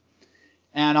World.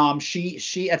 And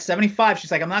she at 75,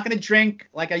 she's like, I'm not going to drink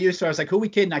like I used to. I was like, who are we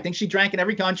kidding? I think she drank in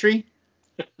every country.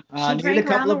 She drank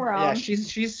around the world. Yeah,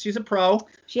 she's a pro.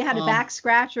 She had a back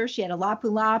scratcher. She had a lapu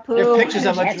lapu. There are pictures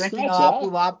of her drinking a lapu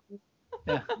lapu.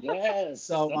 Yeah. Yes.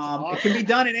 So awesome. It can be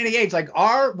done at any age.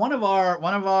 One of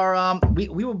our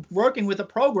we were working with a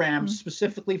program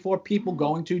specifically for people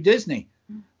going to Disney.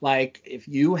 If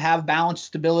you have balance,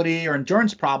 stability, or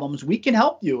endurance problems, we can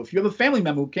help you. If you have a family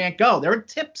member who can't go, there are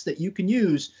tips that you can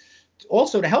use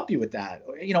also to help you with that.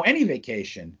 Any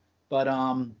vacation. But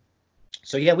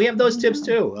we have those tips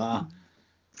too.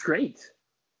 Great.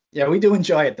 Yeah, we do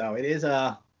enjoy it though. It's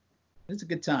a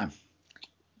good time.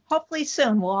 Hopefully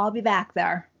soon we'll all be back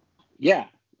there. Yeah,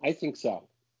 I think so.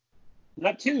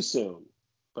 Not too soon,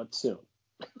 but soon.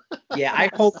 Yeah, I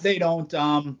hope they don't.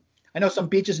 I know some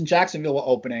beaches in Jacksonville are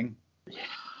opening.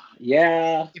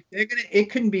 Yeah. If they're gonna,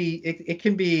 it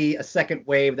can be a second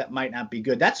wave that might not be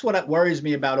good. That's what worries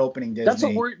me about opening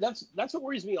Disney. That's what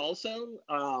worries me also.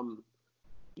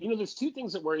 There's two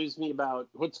things that worries me about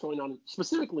what's going on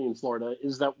specifically in Florida.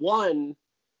 Is that one,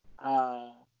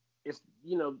 if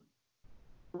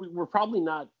we're probably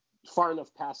not far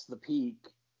enough past the peak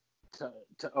to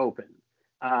open.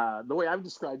 The way I've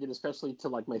described it, especially to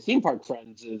my theme park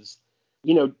friends, is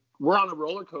we're on a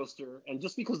roller coaster, and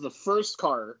just because the first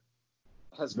car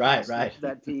has passed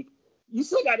that peak, you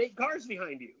still got 8 cars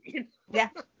behind you. Yeah,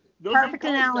 perfect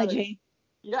analogy.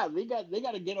 They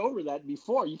got to get over that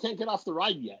before. You can't get off the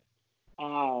ride yet.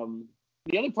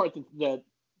 the other part that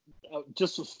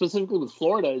just specifically with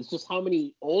Florida is just how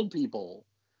many old people,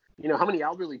 how many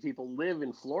elderly people live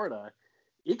in Florida.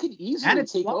 It could easily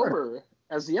take over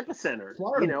as the epicenter.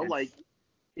 Like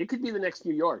it could be the next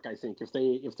New York, I think,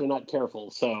 if they're not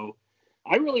careful. So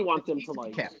I really want them to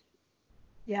like.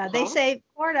 Yeah, they say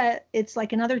Florida, it's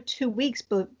like another 2 weeks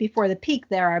before the peak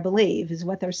there, I believe, is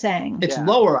what they're saying. It's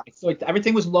lower. So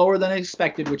everything was lower than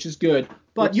expected, which is good.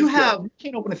 But you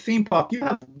can't open a theme park. You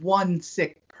have one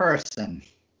sick person.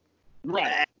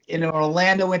 Right. In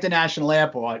Orlando International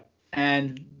Airport,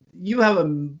 and you have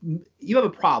a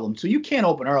problem. So you can't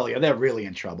open earlier. They're really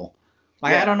in trouble.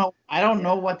 Like I don't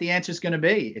know what the answer is going to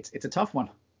be. It's a tough one.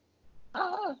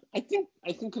 I think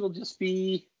it'll just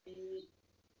be,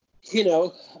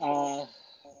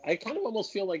 I kind of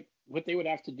almost feel like what they would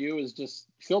have to do is just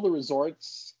fill the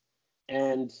resorts,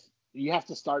 and you have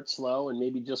to start slow and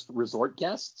maybe just resort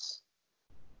guests,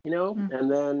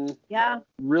 and then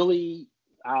really,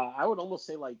 I would almost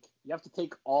say like you have to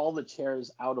take all the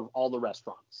chairs out of all the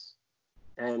restaurants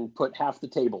and put half the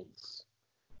tables,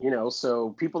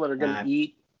 so people that are going to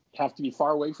eat have to be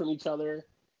far away from each other,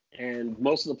 and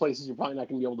most of the places you're probably not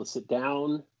going to be able to sit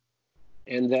down.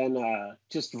 And then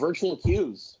just virtual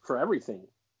queues for everything.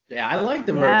 Yeah, I like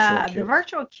the virtual queue. The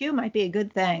virtual queue might be a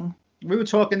good thing. We were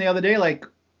talking the other day, like,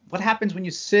 what happens when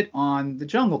you sit on the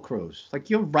Jungle Cruise?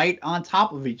 Like, you're right on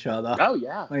top of each other. Oh,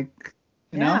 yeah. Like,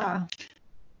 you know?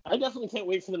 I definitely can't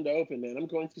wait for them to open, man. I'm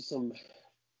going through some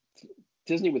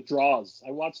Disney withdrawals.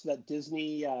 I watched that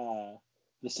Disney,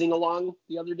 the sing-along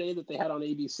the other day that they had on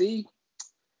ABC.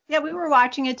 Yeah, we were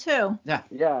watching it, too. Yeah.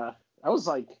 Yeah. I was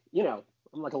like,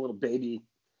 I'm like a little baby.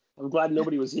 I'm glad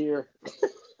nobody was here.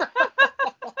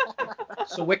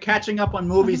 So we're catching up on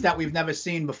movies that we've never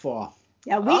seen before.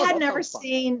 Yeah, we had never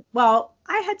seen, well,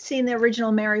 I had seen the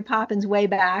original Mary Poppins way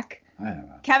back. I don't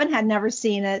know. Kevin had never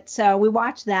seen it, so we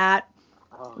watched that.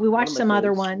 We watched some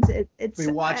other ones. We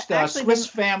watched Swiss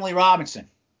Family Robinson.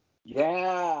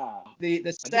 Yeah.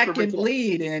 The second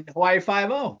lead in Hawaii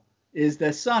Five-0 is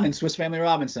the son in Swiss Family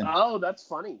Robinson. Oh, that's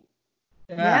funny.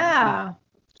 Yeah.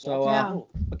 So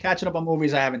we're catching up on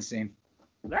movies I haven't seen.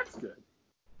 That's good.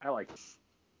 I like it.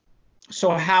 So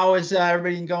how is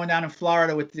everybody going down in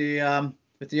Florida with the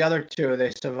other two? Are they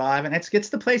surviving? It's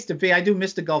the place to be. I do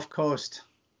miss the Gulf Coast.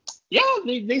 Yeah,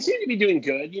 they seem to be doing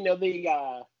good.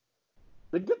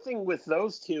 The good thing with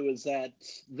those two is that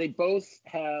they both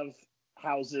have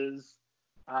houses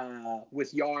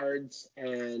with yards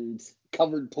and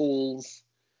covered pools.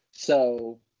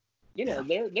 So,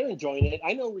 they're enjoying it.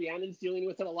 I know Rhiannon's dealing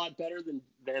with it a lot better than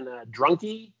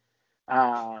Drunky.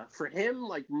 For him,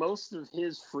 like most of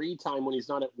his free time when he's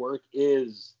not at work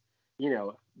is,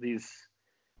 these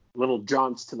little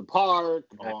jaunts to the park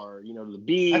or, to the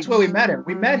beach. That's where we met him.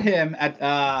 We met him at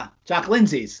Jock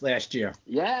Lindsay's last year.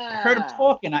 Yeah. I heard him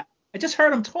talking. I just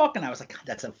heard him talking. I was like, God,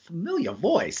 that's a familiar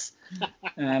voice.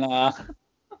 And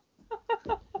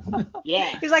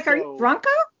yeah. He's like, are you Bronco?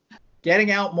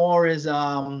 Getting out more is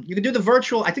you can do the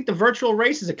virtual. I think the virtual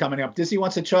races are coming up. Disney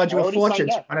wants to charge you a fortune.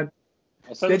 I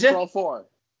signed up for all 4.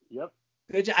 Yep.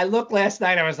 Did you? I looked last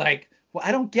night. I was like, well,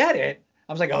 I don't get it.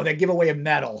 I was like, oh, they give away a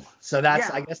medal. So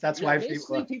I guess that's why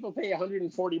people pay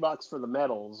 $140 for the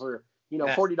medals, or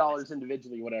 $40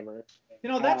 individually, whatever.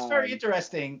 That's very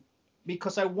interesting,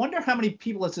 because I wonder how many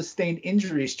people have sustained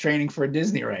injuries training for a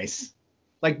Disney race.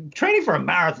 Like training for a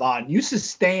marathon, you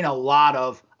sustain a lot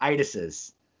of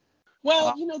itises.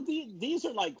 Well, these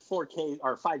are like 4K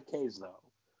or 5Ks though.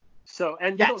 So,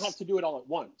 and you don't have to do it all at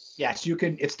once. Yes, you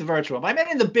can. It's the virtual. But I meant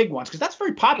in the big ones, because that's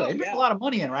very popular. They make a lot of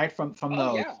money in, right? From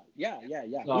those. Yeah.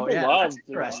 So, People love that's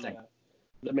interesting.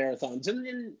 The marathons.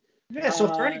 And so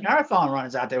if there are any marathon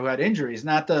runners out there who had injuries,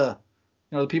 not the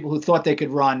people who thought they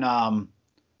could run,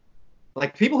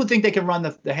 like people who think they can run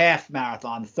the half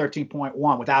marathon, the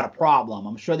 13.1 without a problem.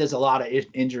 I'm sure there's a lot of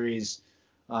injuries.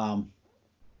 I've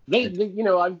been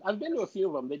to a few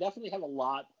of them. They definitely have a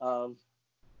lot of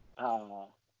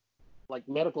like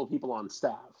medical people on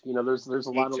staff. There's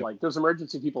a lot of there's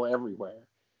emergency people everywhere.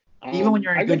 Even when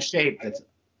you're in good shape, it's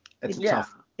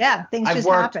tough. Yeah, things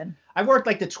happen. I've worked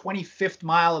like the 25th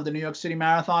mile of the New York City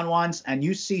Marathon once, and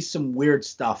you see some weird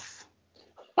stuff.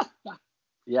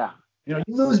 Yeah. You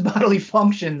lose bodily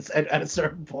functions at a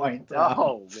certain point.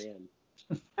 Oh man,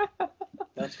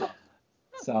 that's rough.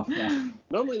 So yeah.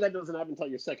 Normally that doesn't happen until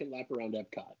your second lap around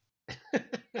Epcot.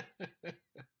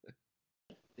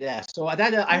 Yeah. So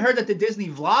I heard that the Disney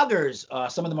vloggers,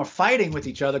 some of them are fighting with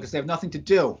each other because they have nothing to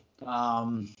do.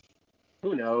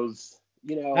 Who knows?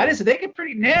 They get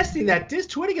pretty nasty. That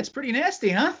Twitter gets pretty nasty,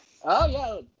 huh? Oh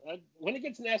yeah. When it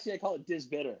gets nasty, I call it Diz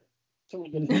Bitter.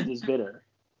 Someone gets Diz Bitter.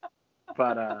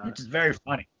 But which is very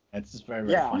funny. That's just very,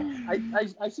 very yeah,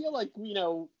 funny. I feel like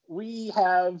we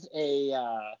have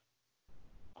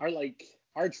our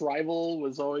arch rival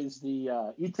was always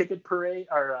the e-ticket parade,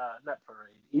 or not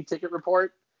parade, e-ticket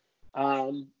report.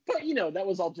 But that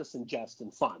was all just in jest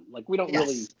and fun. Like we don't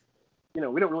really, we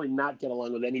don't really not get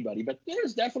along with anybody. But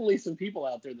there's definitely some people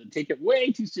out there that take it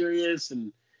way too serious,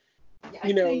 and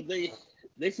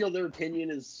they feel their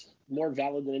opinion is more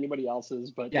valid than anybody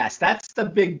else's. But yes, that's the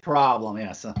big problem.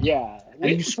 Yes. Yeah.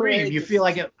 And you scream. You feel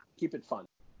like it. Keep it fun.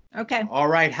 Okay. All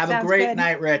right. Have a great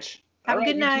night, Rich. Have a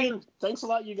good night. Thanks a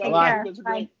lot, you guys. Bye. You guys are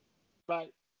great. Bye.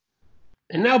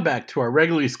 And now back to our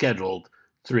regularly scheduled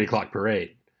 3 o'clock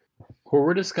parade, where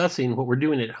we're discussing what we're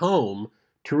doing at home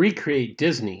to recreate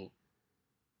Disney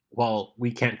while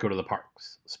we can't go to the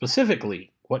parks.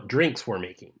 Specifically, what drinks we're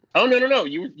making. Oh, no.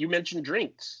 You mentioned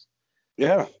drinks.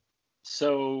 Yeah.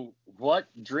 So what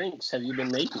drinks have you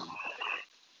been making?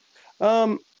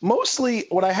 Mostly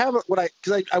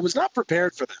because I was not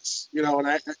prepared for this, and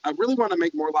I really want to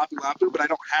make more Lapu Lapu, but I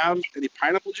don't have any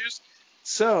pineapple juice.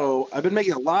 So I've been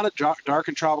making a lot of dark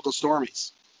and tropical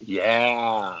stormies.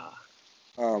 Yeah.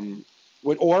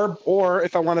 Or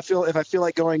if I feel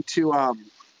like going to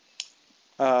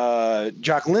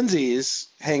Jock Lindsay's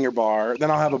Hangar Bar, then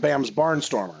I'll have a Bam's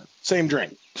Barnstormer. Same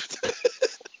drink.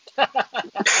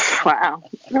 Wow.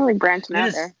 Really branching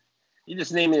out there. You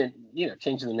just name it,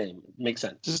 changing the name. It makes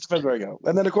sense. Just depends where I go.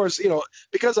 And then, of course,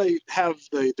 because I have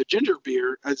the ginger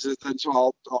beer, and so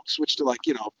I'll switch to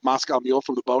Moscow Mule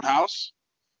from the Boathouse.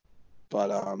 But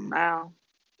wow,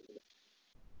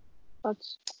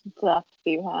 what's stuff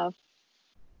do you have?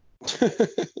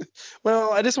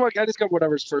 Well, I just got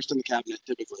whatever's first in the cabinet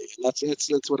typically, and that's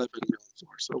what I've been grilling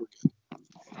for. So we're good.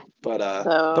 But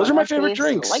those are my favorite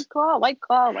drinks. White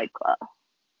Claw.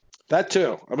 That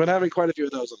too. I've been having quite a few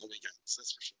of those on the weekends.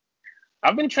 That's for sure.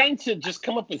 I've been trying to just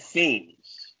come up with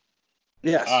themes.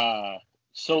 Yes.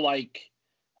 So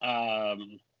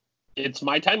it's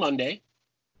My Time Monday.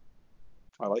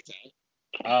 I like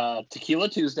that. Tequila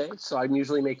Tuesday. So I'm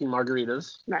usually making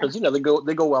margaritas because Nice.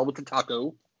 they go well with the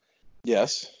taco.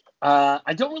 Yes.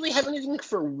 I don't really have anything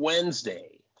for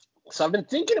Wednesday. So I've been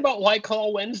thinking about White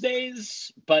Claw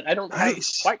Wednesdays, but I don't have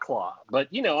White Claw. But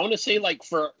I want to say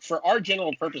for our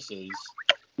general purposes,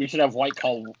 we should have White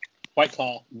Claw White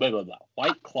Claw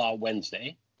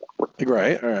Wednesday.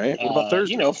 Right. All right. What about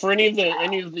Thursday? For any of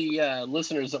the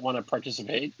listeners that want to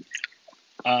participate,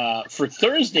 for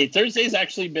Thursday's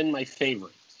actually been my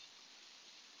favorite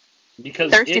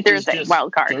because Thirsty Thursday,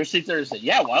 wild card. Thirsty Thursday,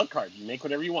 yeah, wild card. You make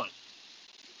whatever you want.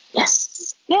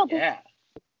 Yes. Yeah.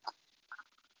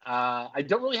 I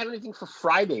don't really have anything for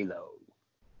Friday, though.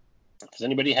 Does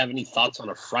anybody have any thoughts on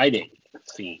a Friday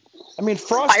theme? I mean,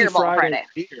 Frosty Fireball Friday.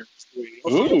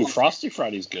 Ooh, Frosty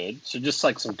Friday's good. So just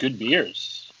some good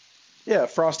beers. Yeah,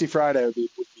 Frosty Friday would be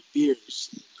beers.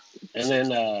 And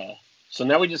then, so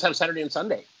now we just have Saturday and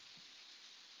Sunday.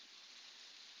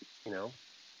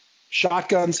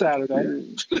 Shotgun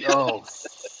Saturday. Oh,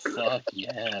 fuck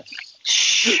yes.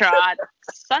 Shot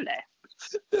Sunday.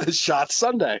 Shot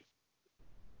Sunday.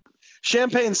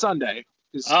 Champagne Sunday.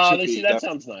 That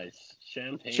sounds nice.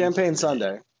 Champagne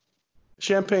Sunday.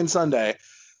 Champagne Sunday.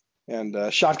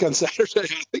 And Shotgun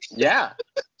Saturday. Yeah.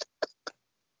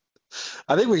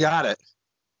 I think we got it.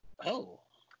 Oh.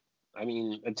 I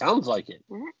mean, it sounds like it.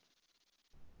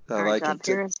 I like it.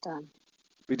 Here is done.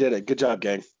 We did it. Good job,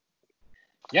 gang.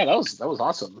 Yeah, that was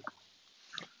awesome.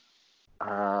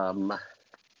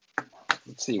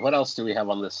 Let's see, what else do we have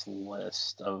on this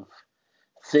list of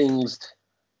things?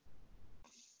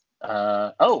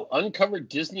 Uncover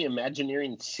Disney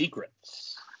Imagineering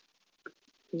secrets.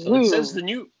 So it says the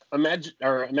new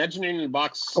Imagineering in the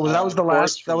Box. Oh, that was the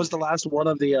last. That was the last one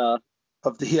of the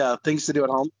things to do at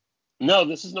home. No,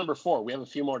 this is number 4. We have a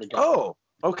few more to go. Oh,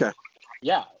 okay.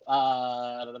 Yeah.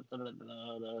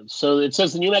 So it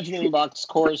says the new Imagineering Box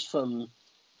course from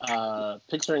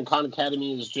Pixar and Khan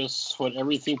Academy is just what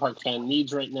every theme park fan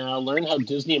needs right now. Learn how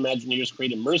Disney Imagineers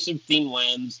create immersive theme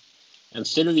lands and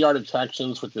state-of-the-art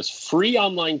attractions with this free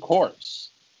online course.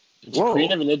 It's a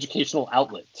creative and educational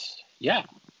outlet. Yeah.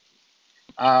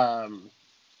 The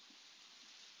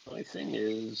only thing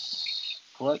is,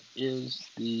 what is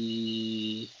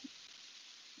the...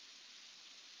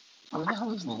 What the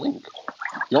hell is the link?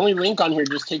 The only link on here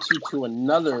just takes you to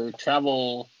another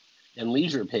travel and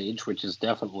leisure page, which is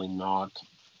definitely not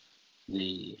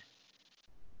the...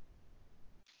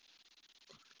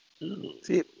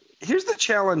 See, here's the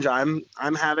challenge I'm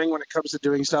having when it comes to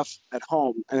doing stuff at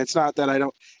home, and it's not that I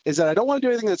don't want to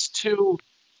do anything that's too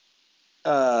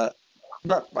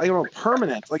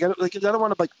permanent. Like I don't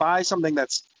want to like buy something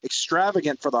that's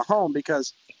extravagant for the home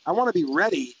because I want to be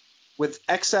ready with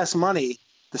excess money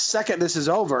the second this is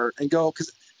over and go,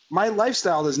 because my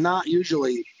lifestyle is not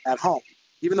usually at home,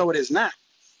 even though it is now.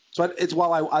 So it's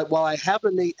while I have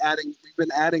been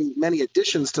adding many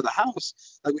additions to the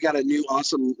house. Like we got a new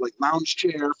awesome like lounge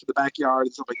chair for the backyard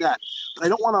and stuff like that. But I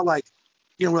don't want to like,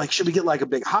 you know, like should we get like a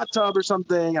big hot tub or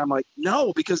something? I'm like,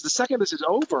 no, because the second this is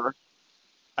over,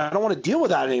 I don't want to deal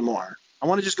with that anymore. I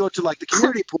want to just go to like the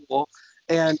community pool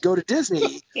and go to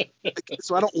Disney.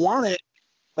 So I don't want it.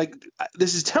 Like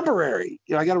this is temporary.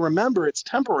 You know, I got to remember it's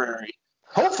temporary.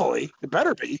 Hopefully, it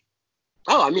better be.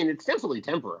 Oh, I mean, it's definitely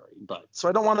temporary, but so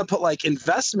I don't want to put like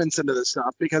investments into this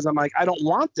stuff because I'm like, I don't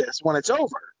want this when it's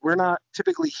over. We're not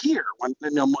typically here when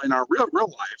in our real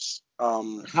lives.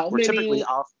 Typically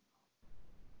off.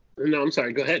 No, I'm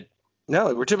sorry. Go ahead.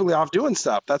 No, we're typically off doing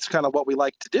stuff. That's kind of what we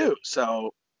like to do.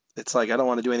 So it's like I don't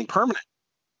want to do anything permanent.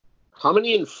 How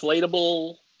many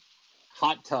inflatable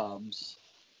hot tubs,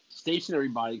 stationary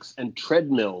bikes, and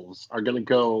treadmills are going to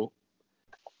go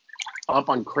up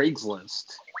on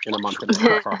Craigslist in a month and a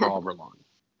half or however long?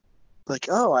 Like,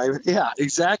 yeah,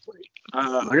 exactly.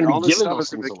 We're going to be giving those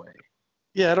things away.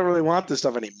 Yeah, I don't really want this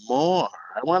stuff anymore.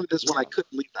 I wanted this when I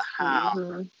couldn't leave the house.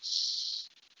 Mm-hmm.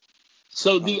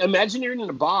 So the Imagineering in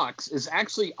a Box is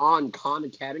actually on Khan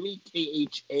Academy,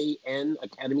 KHAN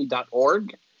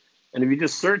Academy.org. And if you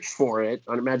just search for it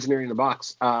on Imagineering in a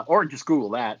Box, or just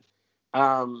Google that,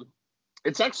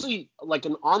 it's actually like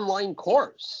an online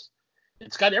course.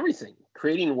 It's got everything.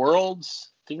 Creating worlds,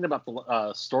 thinking about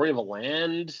the story of a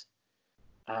land,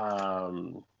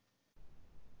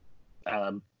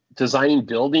 designing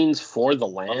buildings for the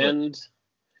land,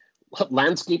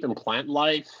 landscape and plant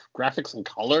life, graphics and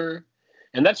color.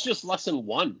 And that's just lesson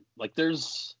 1. Like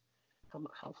there's, how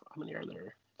many are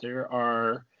there?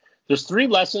 There's 3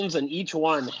 lessons and each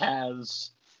one has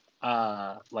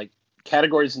like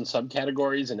categories and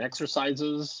subcategories and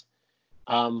exercises.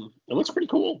 It looks pretty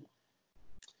cool.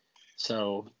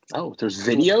 So, there's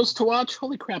videos to watch.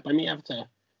 Holy crap. I may have to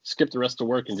skip the rest of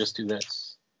work and just do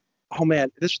this. Oh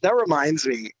man, that reminds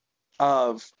me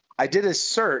of, I did a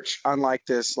search on like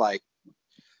this, like,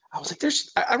 I was like,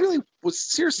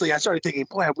 I started thinking,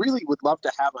 boy, I really would love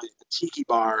to have a tiki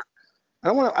bar.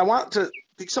 I want to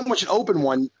think someone should open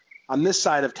one on this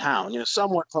side of town, you know,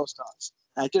 somewhat close to us.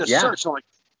 And I did a search, and I'm like,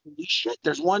 holy shit,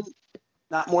 there's one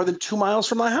not more than 2 miles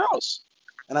from my house.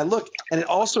 And I looked, and it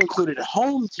also included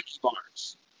home tiki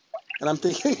bars. And I'm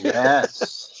thinking,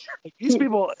 yes, like, these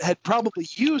people had probably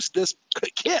used this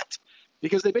kit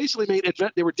because they basically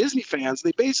they were Disney fans.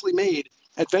 They basically made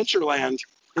Adventureland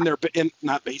in their,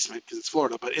 not basement because it's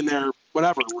Florida, but in their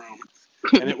whatever room.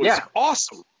 And it was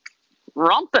awesome.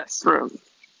 Rumpus room.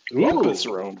 Rumpus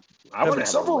room. I would have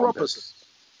several rumpuses.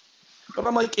 But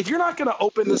I'm like, if you're not going to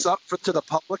open this up to the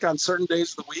public on certain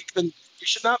days of the week, then you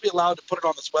should not be allowed to put it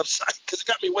on this website because it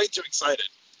got me way too excited.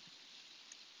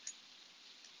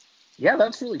 Yeah,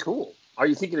 that's really cool. Are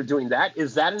you thinking of doing that?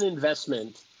 Is that an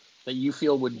investment that you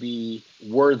feel would be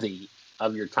worthy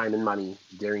of your time and money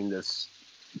during this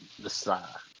time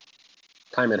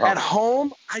at home? At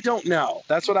home, I don't know.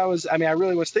 That's what I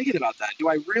really was thinking about that. Do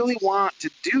I really want to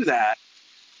do that?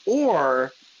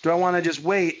 Or do I want to just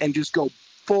wait and just go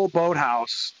full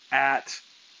boathouse at,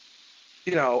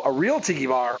 you know, a real tiki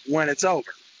bar when it's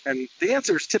over? And the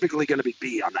answer is typically going to be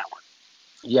B on that one.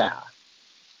 Yeah.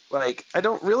 Like, I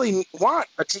don't really want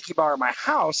a tiki bar in my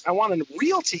house. I want a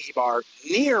real tiki bar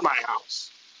near my house.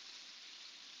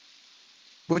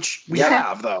 Which we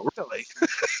have, though, really.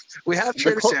 We have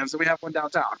Trader Sam's and we have one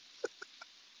downtown.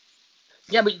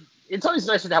 Yeah, but it's always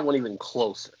nicer to have one even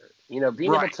closer. You know,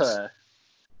 being able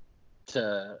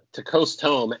to coast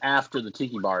home after the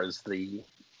tiki bar is the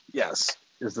best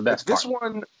part. This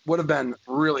one would have been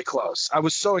really close. I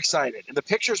was so excited, and the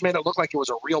pictures made it look like it was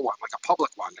a real one, like a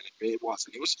public one, and it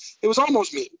wasn't. It was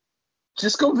almost me.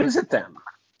 Just go visit them.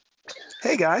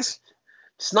 Hey guys,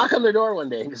 just knock on their door one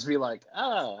day and just be like,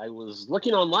 I was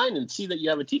looking online and see that you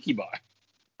have a tiki bar.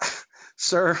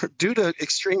 Sir, due to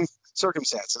extreme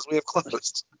circumstances, we have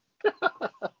closed.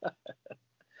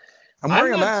 I'm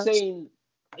wearing a mask.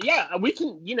 Yeah, we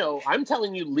can, you know, I'm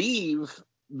telling you, leave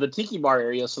the tiki bar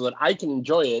area so that I can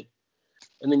enjoy it,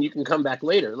 and then you can come back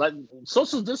later. Like,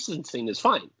 social distancing is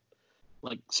fine.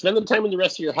 Like, spend the time in the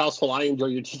rest of your house while I enjoy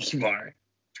your tiki bar.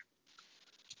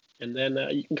 And then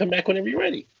you can come back whenever you're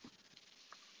ready.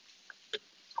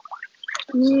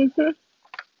 Mm-hmm.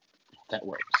 That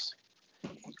works.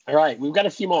 All right, we've got a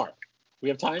few more. We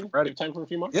have time? Ready. We have time for a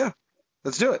few more? Yeah,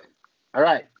 let's do it. All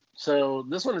right. So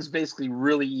this one is basically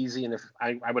really easy, and if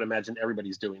I would imagine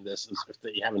everybody's doing this if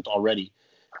they haven't already.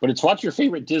 But it's watch your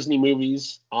favorite Disney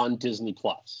movies on Disney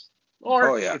Plus,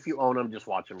 or if you own them, just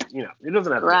watch them. You know, it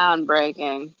doesn't have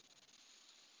groundbreaking.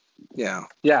 Yeah.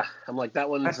 Yeah, I'm like that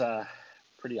one's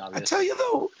pretty obvious. I tell you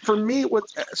though, for me,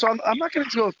 I'm not going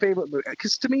to go with favorite movie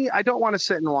because to me, I don't want to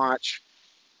sit and watch,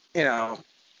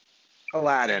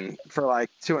 Aladdin for like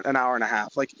an hour and a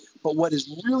half. Like, but what has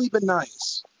really been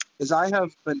nice is I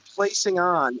have been placing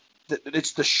on.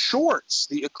 It's the shorts,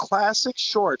 the classic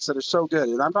shorts that are so good.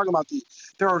 And I'm talking about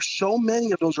there are so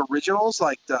many of those originals,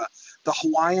 like the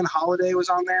Hawaiian Holiday was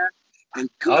on there, and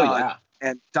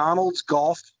and Donald's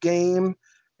Golf Game,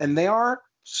 and they are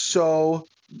so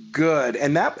good.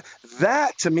 And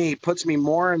that to me puts me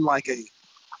more in like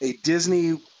a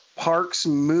Disney parks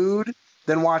mood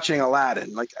than watching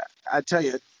Aladdin. Like I tell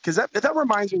you, because that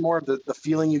reminds me more of the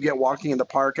feeling you get walking in the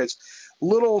park as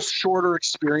little shorter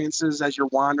experiences as you're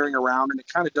wandering around, and it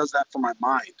kind of does that for my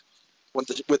mind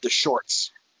with the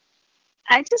shorts.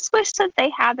 I just wish that they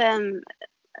had them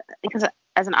because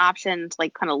as an option to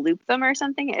like kind of loop them or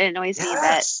something. It annoys me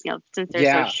that since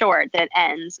they're so short that it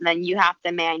ends, and then you have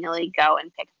to manually go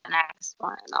and pick the next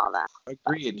one and all that.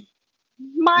 Agreed.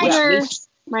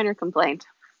 Minor complaint.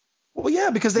 Well,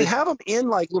 yeah, because they have them in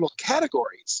like little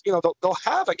categories. They'll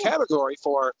have a category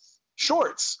for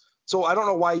shorts. So I don't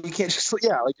know why you can't just, like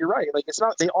you're right. Like it's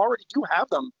not, they already do have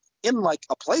them in like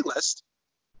a playlist.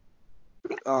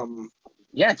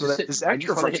 This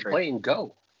extra for hit play and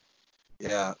go.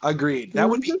 Yeah, agreed. That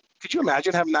would be, could you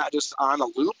imagine having that just on a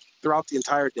loop throughout the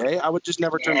entire day? I would just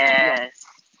never turn the TV on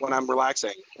when I'm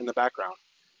relaxing in the background.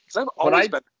 Because I've always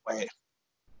been that way.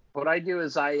 What I do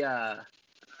is I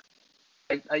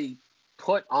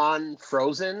put on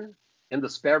Frozen in the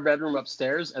spare bedroom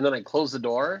upstairs, and then I close the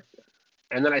door.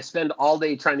 And then I spend all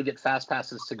day trying to get fast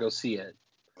passes to go see it.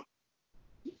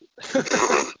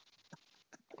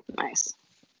 Nice.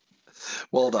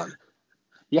 Well done.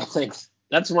 Yeah, thanks.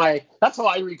 That's how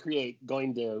I recreate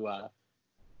going to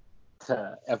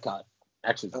Epcot.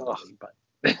 Actually,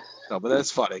 but no, but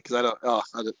that's funny because I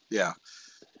don't. Yeah.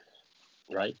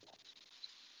 Right.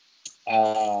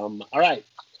 All right.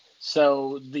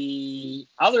 So the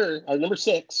other number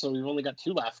 6. So we've only got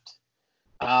 2 left.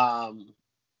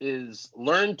 Is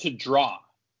Learn to Draw.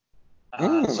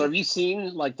 So have you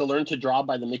seen like the Learn to Draw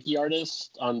by the Mickey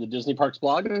artist on the Disney Parks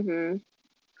blog? Mm-hmm.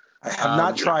 I have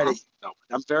not tried it. No,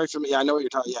 I'm very familiar. I know what you're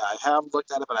talking. Yeah, I have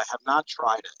looked at it, but I have not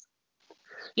tried it.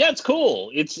 Yeah, it's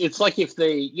cool. It's like if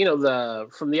they,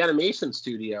 from the animation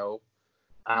studio,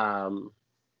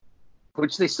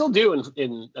 which they still do at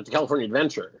the California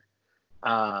Adventure.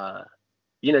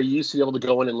 You used to be able to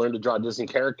go in and learn to draw a Disney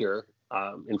character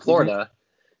in Florida.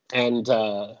 And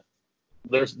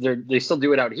they still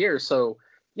do it out here. So,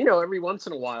 every once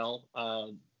in a while,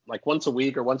 like once a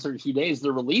week or once every few days,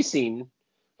 they're releasing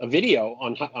a video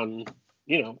on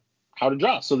how to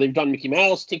draw. So they've done Mickey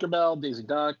Mouse, Tinkerbell, Daisy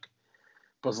Duck,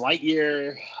 Buzz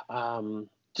Lightyear,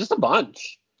 just a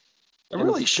bunch. It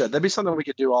really should. That'd be something we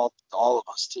could do all of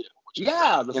us too.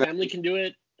 Yeah, the family can do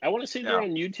it. I want to say they're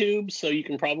on YouTube, so you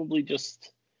can probably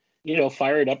just,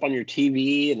 fire it up on your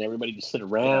TV and everybody just sit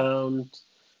around.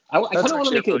 Yeah. I kind of want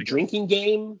to make it a drinking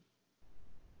game.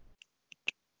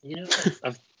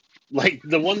 Like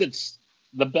the one that's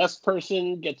the best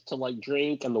person gets to like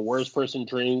drink and the worst person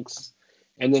drinks.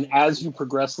 And then as you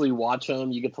progressively watch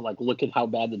them, you get to like look at how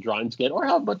bad the drawings get or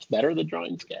how much better the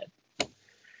drawings get.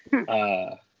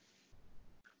 Because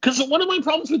one of my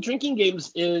problems with drinking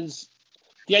games is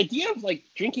the idea of like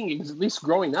drinking games, at least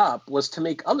growing up, was to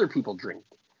make other people drink,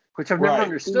 which I've never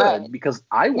understood because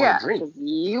I want to drink.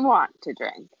 You want to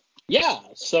drink. Yeah,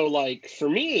 so like for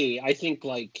me, I think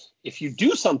like if you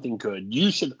do something good,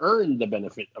 you should earn the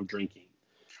benefit of drinking.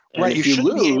 And right, you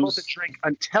shouldn't be able to drink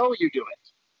until you do it.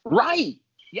 Right.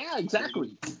 Yeah,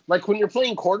 exactly. Like when you're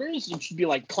playing quarters, you should be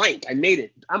like, clank, I made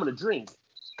it. I'm going to drink.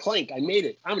 Clank, I made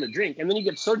it. I'm going to drink. And then you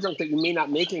get so drunk that you may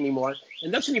not make it anymore.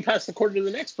 And that's when you pass the quarter to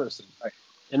the next person. Right.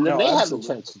 And then they have the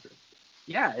chance to drink.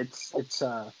 Yeah, it's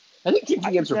I think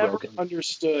drinking games are broken. I've never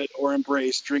understood or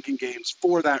embraced drinking games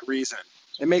for that reason.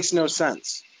 It makes no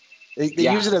sense. They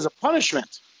use it as a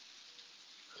punishment.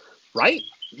 Right?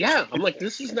 Yeah. I'm like,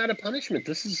 this is not a punishment.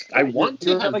 This is, I want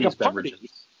to have like these beverages.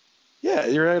 Yeah,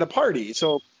 you're at a party,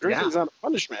 so drinking is not a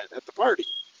punishment at the party.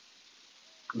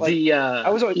 Like, I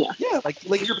was always,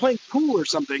 like you're playing pool or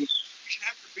something, you should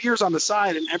have your beers on the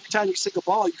side, and every time you sink a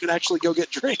ball, you can actually go get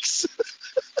drinks.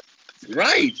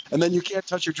 Right. And then you can't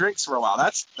touch your drinks for a while.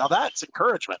 That's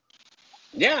encouragement.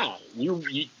 Yeah,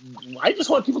 I just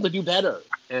want people to do better,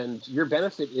 and your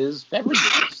benefit is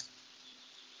beverages.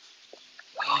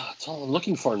 That's all I'm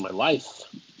looking for in my life.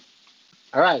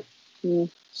 All right.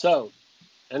 So,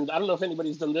 and I don't know if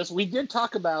anybody's done this. We did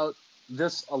talk about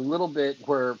this a little bit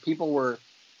where people were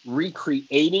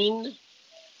recreating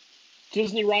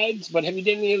Disney rides, but have you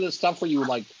done any of the stuff where you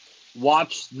like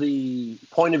watch the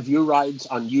point of view rides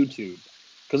on YouTube?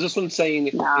 Because this one's saying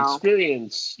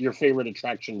experience your favorite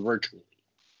attraction virtually.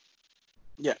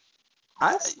 Yeah.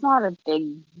 I'm not a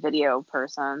big video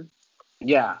person.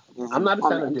 Yeah. I'm not a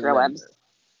fan of doing that.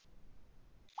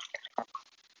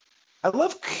 I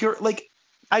love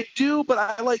I do, but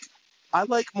I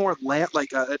like more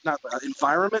environment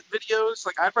videos.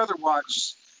 Like I'd rather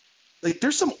watch. Like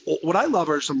there's some what I love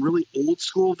are some really old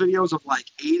school videos of like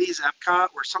 80s Epcot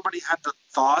where somebody had the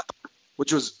thought,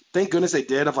 which was thank goodness they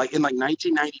did, of like in like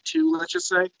 1992, let's just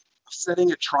say, of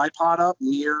setting a tripod up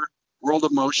near World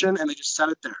of Motion and they just set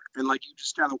it there and like you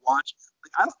just kind of watch.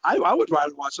 Like I would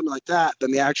rather watch something like that than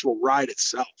the actual ride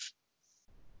itself.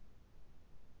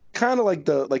 Kind of like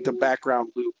the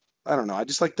background loop. I don't know. I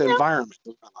just like the environment.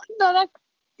 No, that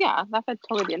could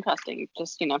totally be interesting.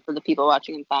 Just for the people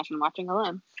watching in fashion, watching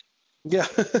alone. Yeah,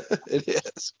 it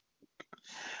is.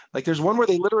 Like there's one where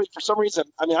they literally, for some reason,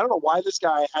 I don't know why this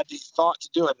guy had the thought to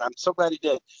do it, and I'm so glad he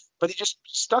did, but he just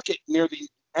stuck it near the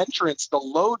entrance, the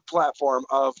load platform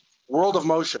of World of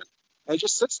Motion, and it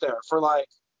just sits there for like,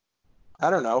 I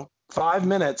don't know, 5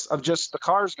 minutes of just the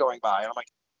cars going by, and I'm like,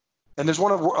 and there's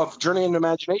one of Journey into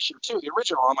Imagination too, the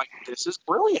original. I'm like, this is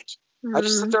brilliant. I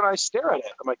just sit there and I stare at it.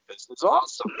 I'm like, this is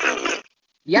awesome.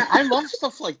 Yeah, I love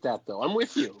stuff like that, though. I'm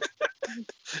with you.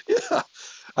 Yeah,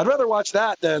 I'd rather watch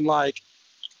that than like,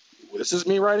 this is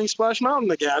me riding Splash Mountain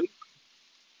again.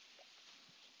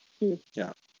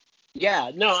 Yeah.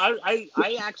 Yeah, no,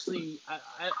 I actually,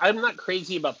 I'm not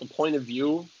crazy about the point of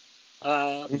view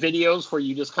videos where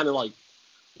you just kind of like,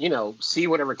 see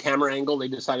whatever camera angle they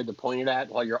decided to point it at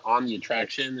while you're on the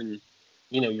attraction and,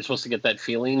 you're supposed to get that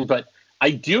feeling. But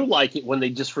I do like it when they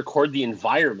just record the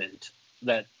environment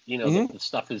that, that the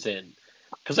stuff is in.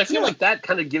 Because I feel like that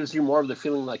kind of gives you more of the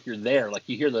feeling like you're there. Like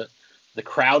you hear the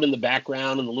crowd in the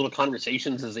background and the little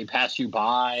conversations as they pass you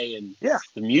by and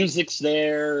the music's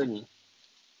there. And,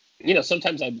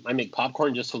 sometimes I make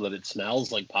popcorn just so that it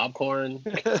smells like popcorn.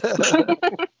 I'm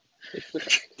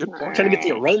trying to get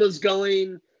the aromas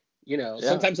going.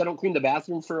 Sometimes I don't clean the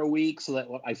bathroom for a week so that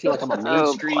I feel like I'm on Main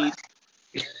Street.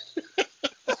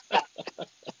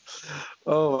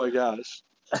 Oh my gosh.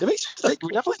 It makes me think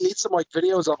we definitely need some like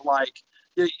videos of like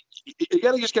you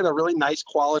gotta just get a really nice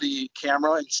quality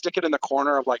camera and stick it in the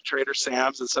corner of like Trader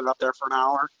Sam's and set it up there for an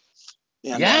hour.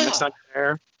 And next time you're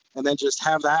there, and then just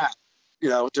have that,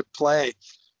 to play.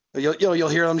 You'll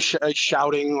hear them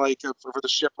shouting like for the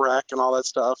shipwreck and all that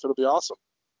stuff. It'll be awesome.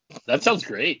 That sounds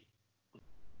great.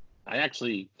 Why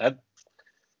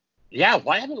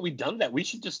haven't we done that? We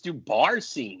should just do bar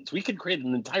scenes. We could create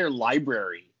an entire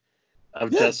library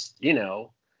of just, an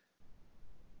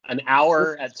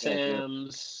hour at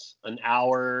Sam's, an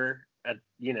hour at,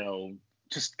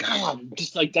 just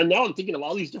like now I'm thinking of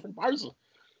all these different bars.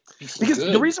 Because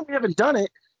the reason we haven't done it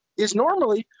is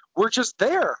normally we're just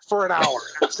there for an hour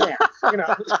at Sam's,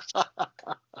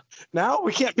 Now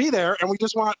we can't be there and we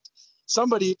just want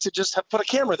somebody to just put a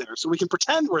camera there so we can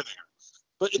pretend we're there.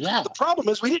 But the problem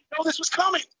is we didn't know this was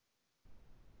coming.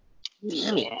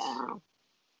 Damn it.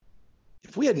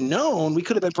 If we had known, we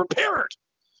could have been prepared.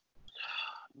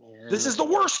 Man. This is the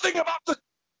worst thing about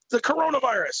the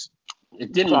coronavirus.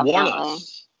 It didn't warn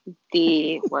us.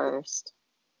 The worst.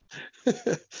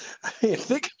 Think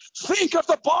of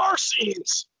the bar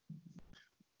scenes.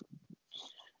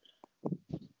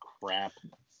 Crap.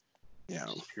 Yeah.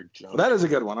 Well, that is a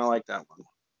good one. I like that one.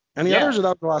 Any others, or that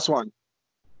was the last one?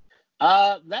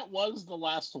 That was the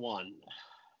last one.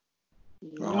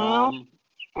 That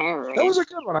was a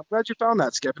good one. I'm glad you found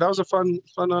that, Skip. That was a fun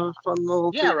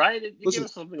little. Yeah, right. It gave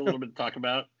us something a little bit to talk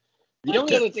about. The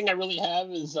only other thing I really have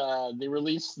is they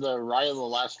released the Raya of the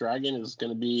Last Dragon is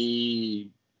going to be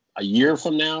a year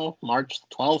from now, March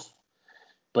 12th.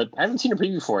 But I haven't seen a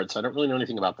preview for it, so I don't really know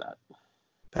anything about that.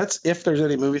 That's if there's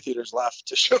any movie theaters left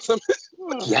to show them.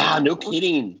 Yeah, no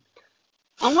kidding.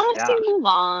 I want to see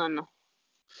Mulan.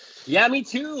 Yeah, me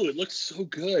too. It looks so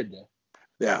good.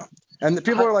 Yeah. And the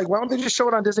people are like, why don't they just show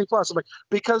it on Disney Plus? I'm like,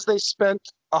 because they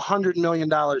spent $100 million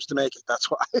to make it. That's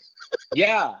why.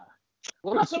 Yeah.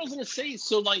 Well, that's what I was going to say.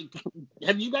 So, like,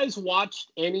 have you guys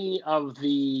watched any of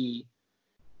the,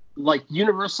 like,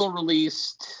 Universal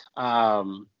released,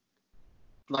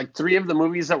 like, 3 of the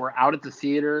movies that were out at the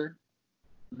theater?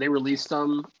 They released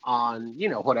them on,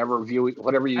 whatever you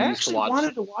used to watch. I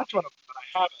wanted to watch one of them, but I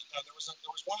haven't. There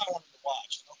was one I wanted to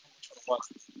watch. I don't know which one it was.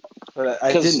 But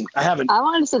I didn't. I haven't. I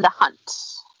wanted to see The Hunt.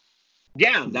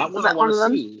 Yeah, that one I want to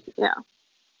see. Yeah.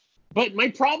 But my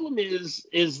problem is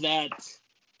that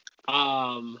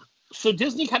so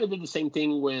Disney kind of did the same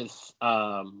thing with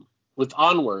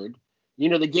Onward. You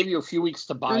know, they gave you a few weeks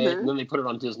to buy it, and then they put it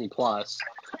on Disney Plus.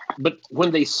 But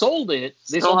when they sold it,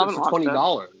 they sold it for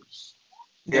 $20.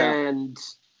 Yeah. And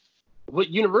what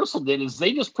Universal did is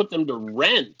they just put them to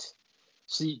rent.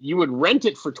 So you would rent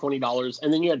it for $20,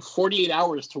 and then you had 48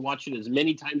 hours to watch it as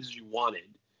many times as you wanted.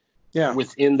 Yeah.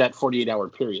 Within that 48-hour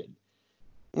period.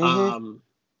 Mm-hmm.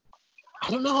 I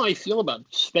don't know how I feel about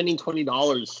spending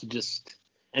 $20 to just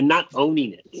and not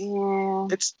owning it. Yeah.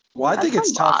 I think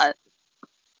it's tough.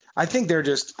 I think they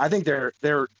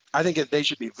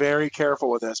should be very careful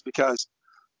with this because,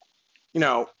 you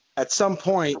know, at some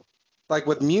point, like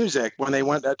with music, when they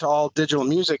went to all digital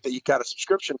music that you got a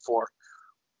subscription for,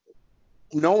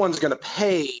 no one's going to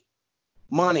pay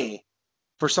money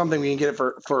for something we can get it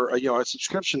for a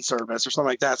subscription service or something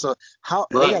like that. So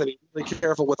they got to be really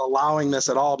careful with allowing this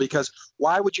at all, because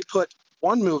why would you put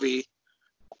one movie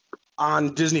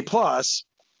on Disney Plus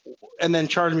and then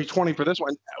charge me $20 for this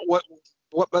one?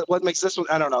 What makes this one?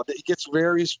 I don't know. It gets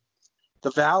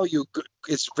the value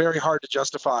is very hard to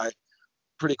justify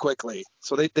pretty quickly.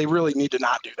 So they really need to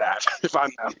not do that if I'm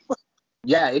them.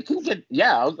 Yeah, it can get.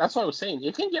 Yeah, that's what I was saying.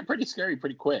 It can get pretty scary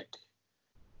pretty quick.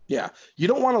 Yeah, you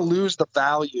don't want to lose the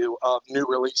value of new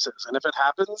releases, and if it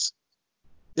happens,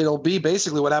 it'll be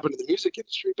basically what happened to the music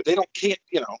industry. But they can't,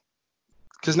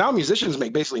 because now musicians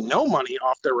make basically no money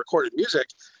off their recorded music.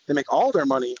 They make all their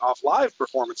money off live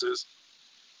performances.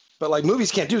 But like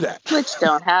movies can't do that, which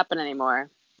don't happen anymore.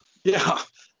 Yeah.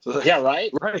 Yeah.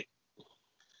 Right. Right.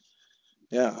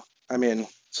 Yeah. I mean,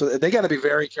 so they got to be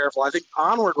very careful. I think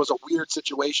Onward was a weird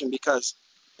situation because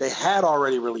they had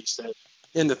already released it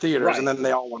in the theaters, and then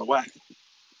they all went away.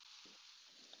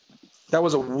 That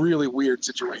was a really weird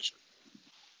situation.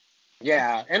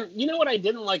 Yeah, and you know what I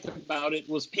didn't like about it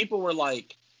was people were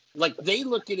like they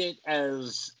look at it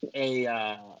as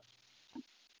a,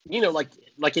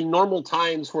 like in normal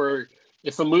times where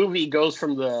if a movie goes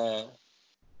from the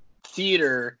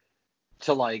theater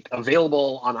to like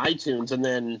available on iTunes and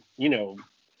then,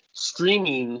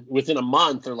 streaming within a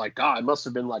month, they're like, God, it must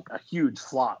have been like a huge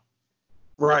flop.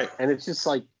 Right. And it's just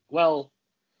like, well,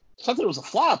 it's not that it was a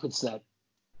flop, it's that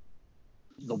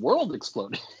the world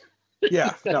exploded.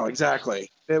 Yeah, no, exactly.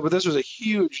 This was a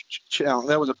huge challenge.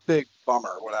 That was a big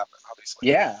bummer what happened, obviously.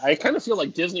 Yeah, I kind of feel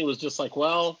like Disney was just like,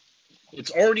 well,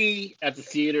 it's already at the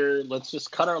theater. Let's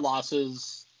just cut our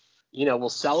losses. We'll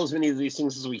sell as many of these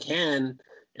things as we can,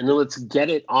 and then let's get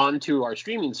it onto our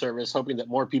streaming service, hoping that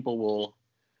more people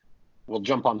will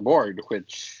jump on board,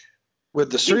 which... With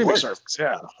the streaming service,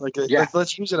 yeah.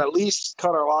 Let's use it, at least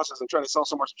cut our losses and try to sell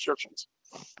some more subscriptions.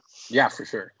 Yeah, for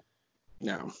sure.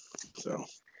 Yeah. So,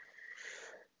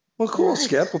 well, cool,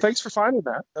 Skip. Well, thanks for finding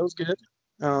that. That was good.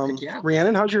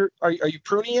 Rhiannon, are you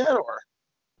pruning yet, or?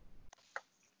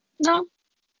 No, I'm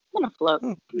gonna float.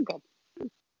 Oh,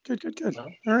 good. All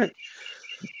right.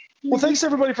 Well, thanks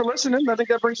everybody for listening. I think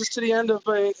that brings us to the end of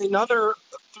another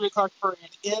 3 o'clock parade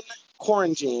in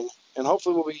quarantine. And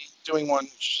hopefully we'll be doing one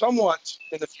somewhat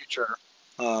in the future,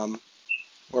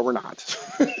 where we're not.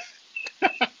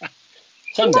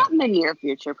 Not in the near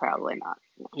future, probably not.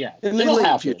 Yeah, in the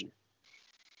late future.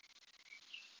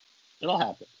 It'll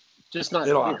happen. Just not.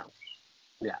 It'll happen.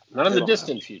 Yeah, not in the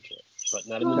distant future, but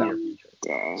not in the near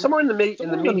future. Somewhere in the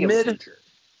medium future.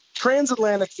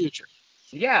 Transatlantic future.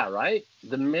 Yeah, right.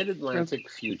 The mid-Atlantic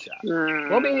future.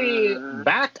 We'll be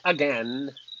back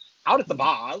again, out at the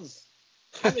bars.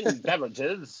 Having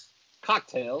beverages,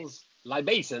 cocktails,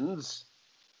 libations.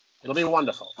 It'll be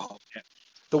wonderful. Oh, yeah.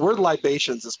 The word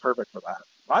libations is perfect for that.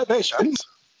 Libations.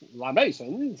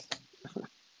 Libations.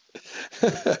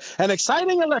 And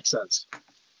exciting Alexas.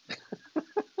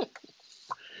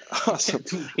 Awesome.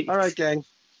 All right, gang.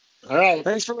 All right.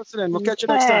 Thanks for listening. We'll catch you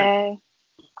next time.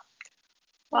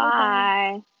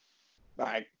 Bye.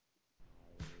 Bye.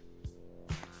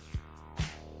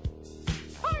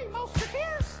 Hi,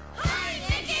 Mouseketeers. Hi,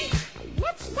 Nicky.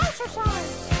 Let's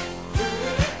exercise.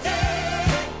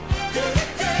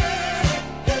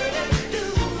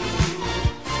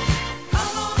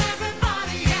 Come on,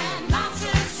 everybody, and mouse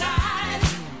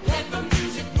exercise. Let the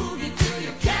music move you till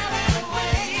you can't get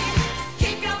away.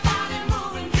 Keep your body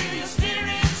moving, feel your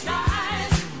spirits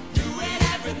rise. Do it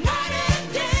every night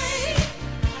and day.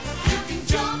 You can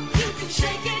jump, you can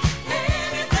shake it,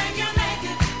 anything you make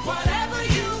it. Whatever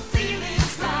you feel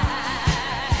is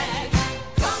right.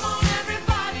 Come on,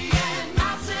 everybody, and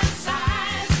mouse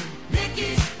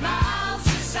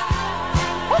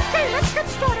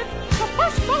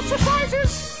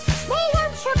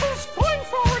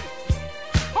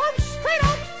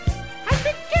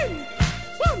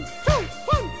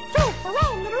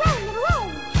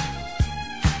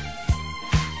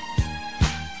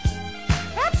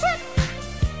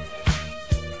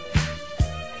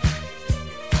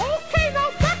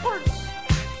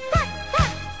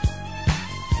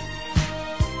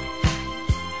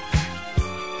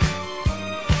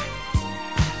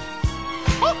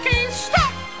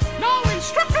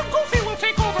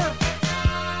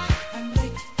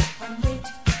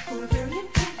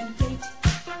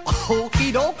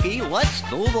let's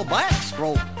do the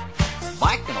backstroke.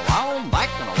 Back and around, back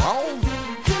and around.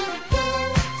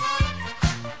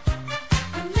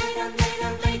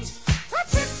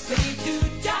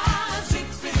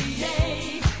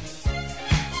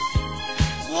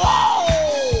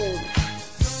 Whoa!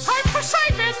 Time for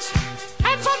side bends.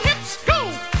 Hands on hips, go.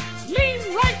 Lean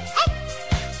right up.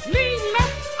 Lean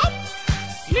left up.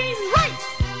 Lean right.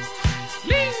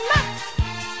 Lean left.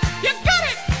 You got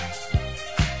it.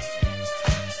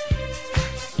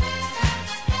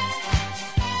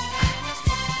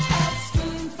 A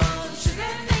spoonful of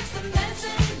sugar makes the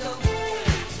medicine go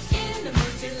in the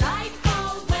most delightful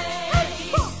way.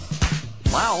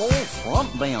 Now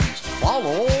front bends,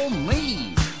 follow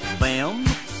me. Bend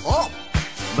up,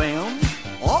 bend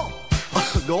up.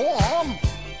 Go on.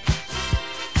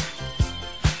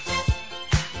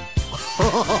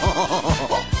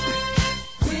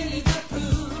 Winnie the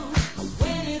Pooh,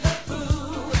 Winnie the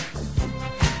Pooh.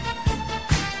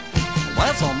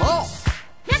 That's enough.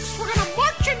 Next, we're gonna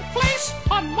march in place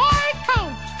on my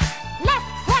count. Left,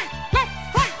 right,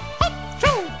 up, 2,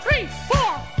 3,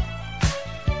 4.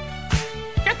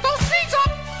 Get those knees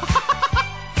up.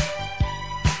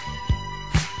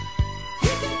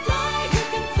 You can fly, you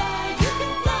can fly, you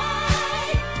can fly.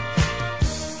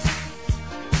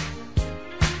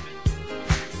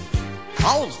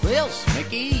 How's this,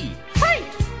 Mickey? Great.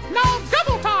 Now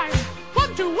double time.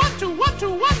 1, 2, 1, 2, 1,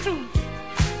 2, 1, 2.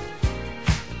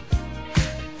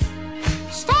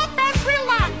 Stop and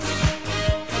relax.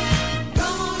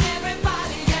 Come on,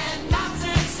 everybody, and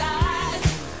exercise.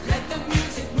 Let the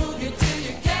music move you till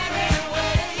you carry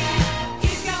away.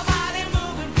 Keep your body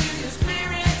moving, feel your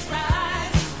spirits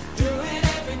rise. Do it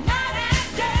every night and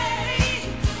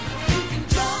day. You can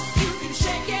jump, you can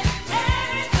shake it,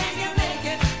 anything you make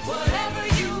it. Whatever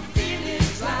you feel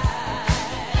is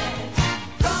right.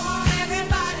 Come on,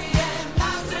 everybody, and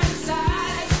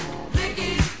exercise.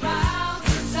 Mickey's Mouse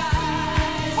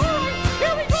exercise. All right,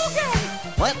 here we go again.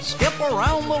 Let's skip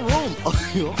around the room.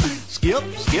 Skip,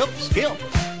 skip, skip.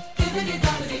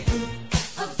 Bibbidi-bobbidi-boo.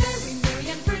 A very merry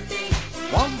and birthday.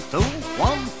 1, 2,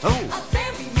 1, 2. A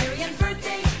very merry and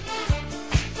birthday.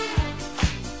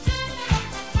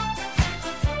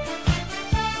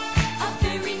 A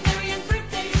very merry and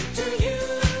birthday to you.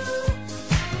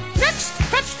 Next,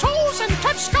 touch toes and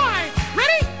touch sky.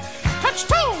 Ready? Touch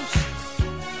toes.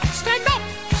 Stand up.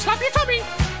 Slap your tummy.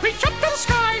 Reach up to the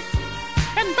sky.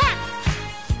 And back.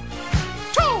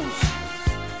 Toes.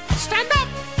 Stand up.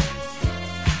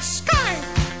 Sky.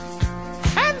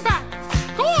 And back.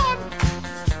 Go on.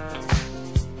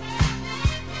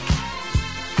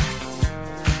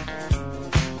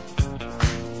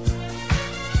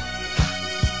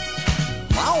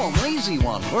 Now an easy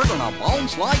one. We're gonna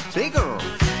bounce like Tigger.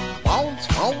 Bounce,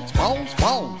 bounce, bounce,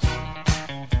 bounce.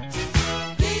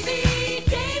 Davy,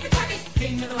 Davy Crockett,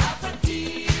 king of the wild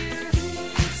frontier.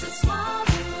 It's a small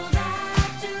world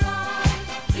after all.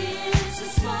 It's a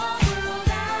small world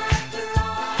after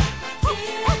all.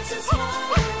 It's a small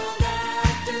world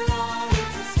after all.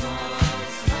 It's a small,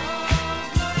 small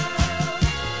world.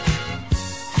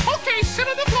 Okay, sit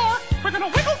on the floor. We're gonna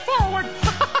wiggle forward.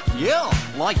 Yeah,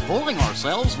 like pulling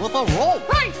ourselves with a rope.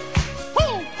 Right.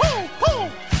 Pull, pull, pull.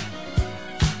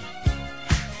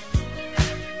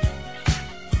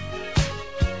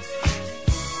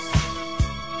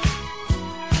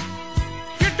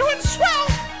 You're doing swell.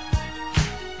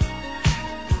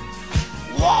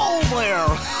 Whoa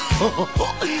there!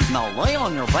 Now lay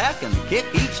on your back and kick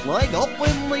each leg up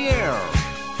in the air.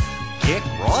 Kick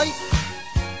right,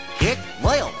 kick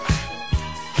left,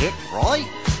 kick right,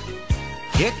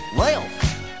 kick left.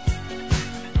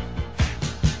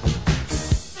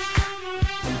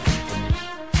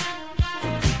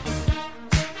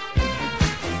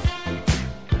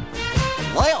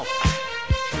 Left.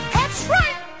 That's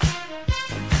right.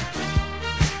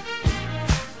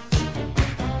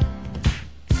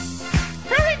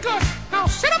 Very good. Now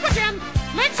sit up again.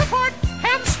 Legs apart,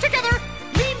 hands together.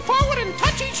 Lean forward and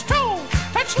touch each toe.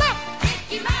 Touch left.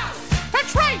 Mickey Mouse,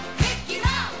 Touch right. Mickey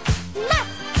Mouse. Left.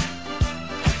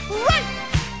 Right.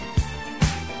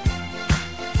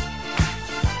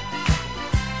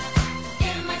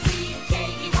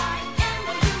 M-I-C-K-E-Y-M-O-U-S-E.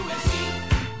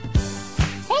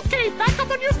 Okay, back up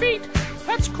on your feet.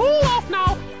 Let's cool off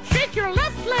now. Shake your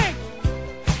left leg.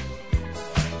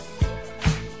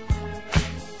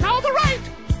 Now the right.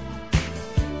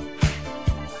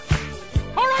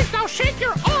 All right, now shake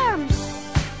your arms.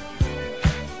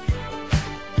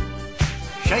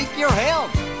 Shake your head.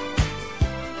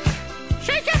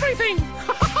 Shake everything.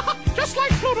 Just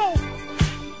like Pluto.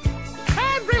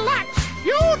 And relax.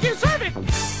 You deserve it.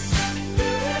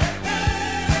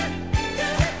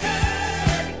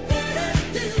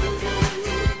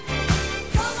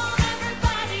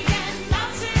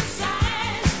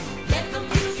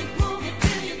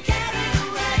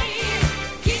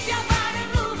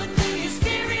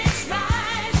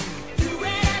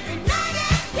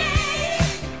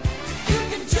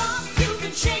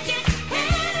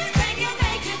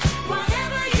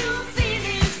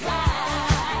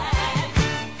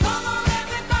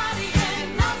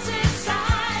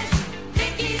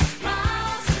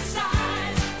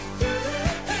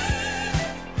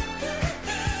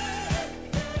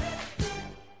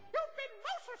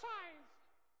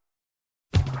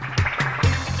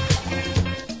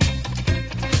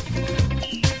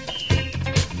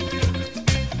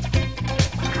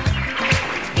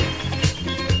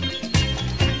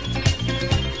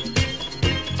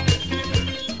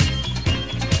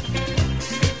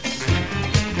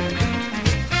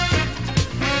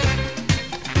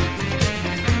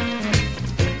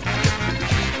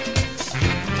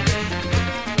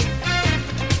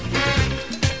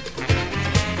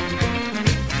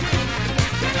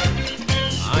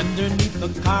 Underneath the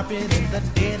carpet in the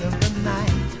dead of the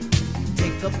night,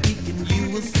 take a peek and you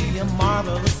will see a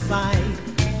marvelous sight.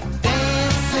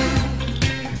 Dancing,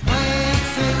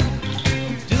 prancing,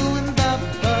 doing the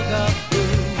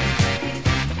bugaboo.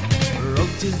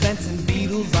 Roaches, ants, and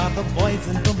beetles are the boys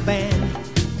in the band.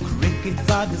 Crickets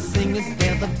are the singers,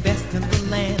 they're the best in the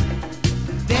land.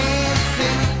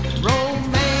 Dancing,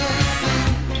 romancing,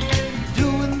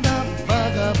 doing the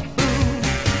bugaboo.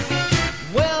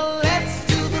 Well, let's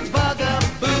do the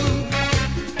bugaboo.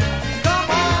 Come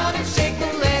on and shake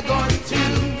a leg or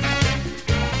two.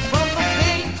 From the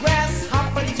big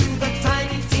grasshopper to the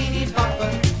tiny teeny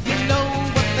bopper, you know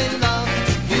what they love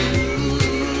to do.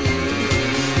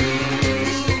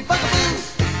 Bugaboo.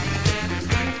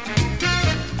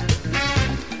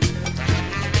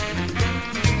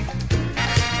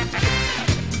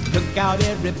 Look out,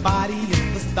 everybody, it's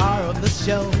the star of the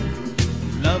show.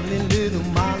 Lovely little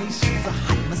Molly, she's a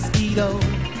hot mosquito.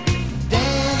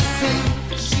 Dancing,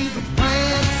 she's a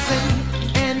prancing,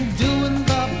 and doing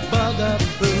the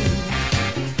bugaboo.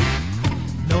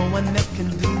 No one else can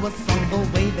do a song the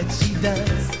way that she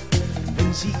does. When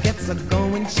she gets a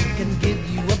going, she can give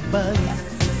you a buzz.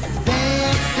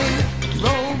 Dancing,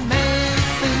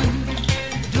 romancing,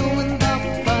 doing the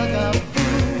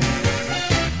bugaboo.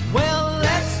 Well,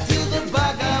 let's do the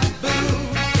bugaboo.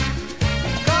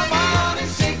 Come on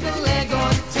and shake a leg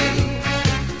or two.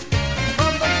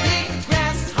 From the big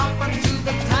grasshopper to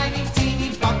the tiny teeny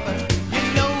bopper, you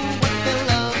know what they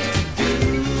love to do.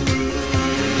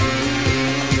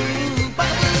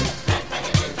 Bugaboo.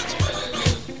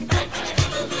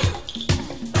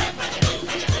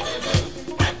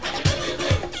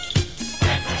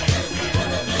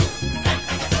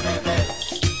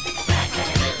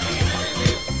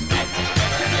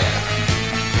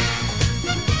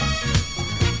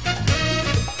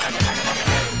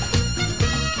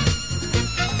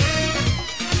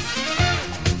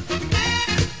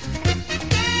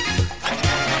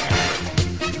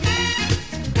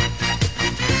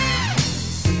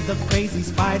 See the crazy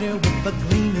spider with the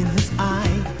gleam in his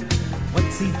eye.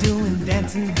 What's he doing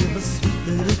dancing with a sweet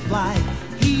little fly?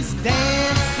 He's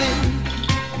dancing,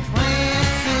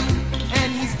 prancing,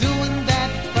 and he's doing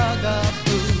that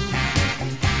bugaboo.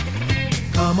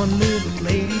 Come on, little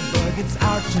ladybug, it's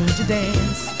our turn to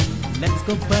dance. Let's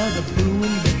go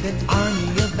bugabooing with an army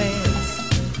of ants.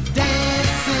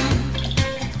 Dancing,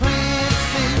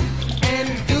 prancing, and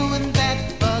doing that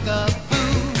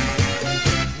bugaboo.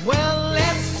 Well,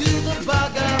 let's do the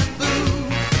bugaboo.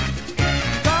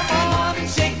 Come on and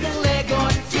shake a leg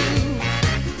or two.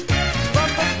 From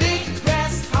the big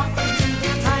grasshopper to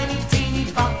the tiny teeny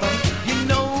bopper, you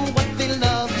know what they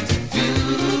love to do.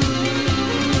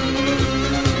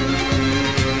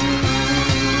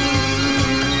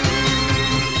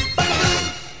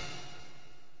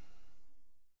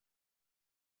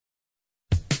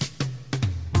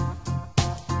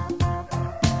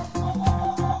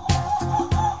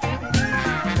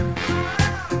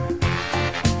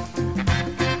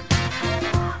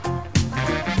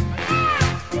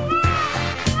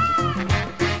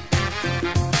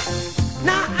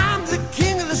 Now I'm the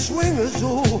king of the swingers,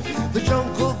 oh, the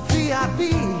jungle VIP.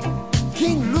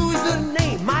 King Louis the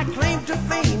name, my claim to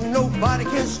fame. Nobody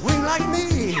can swing like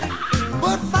me.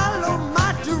 But follow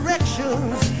my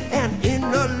directions, and in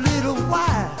a little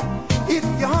while, if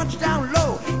you hunch down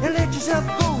low and let yourself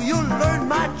go, you'll learn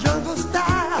my jungle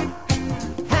style.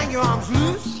 Hang your arms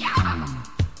loose,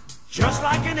 just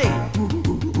like an ape.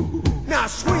 Now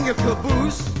swing your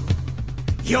caboose,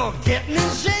 you're getting in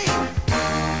shape.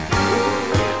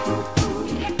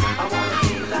 I wanna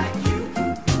be like you.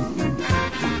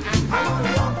 I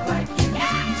wanna walk like you,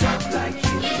 talk like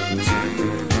you too.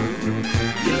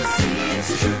 You see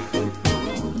it's true.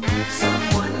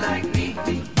 Someone like me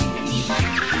can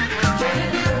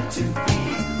learn to be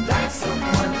like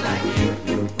someone like you.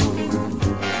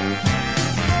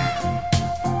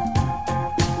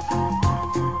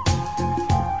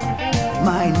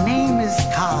 My name is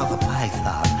Car the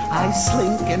Python. I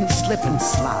slink and slip and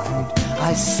slide.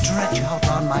 I stretch out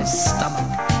on my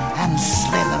stomach and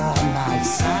slither on my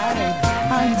side.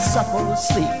 I'm supple,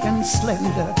 sleek and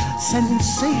slender,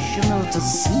 sensational to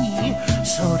see.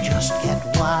 So just get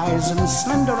wise and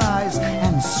slenderize,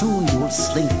 and soon you'll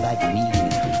slink like me.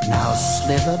 Now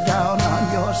slither down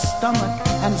on your stomach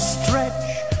and stretch.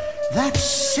 That's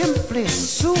simply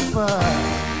super.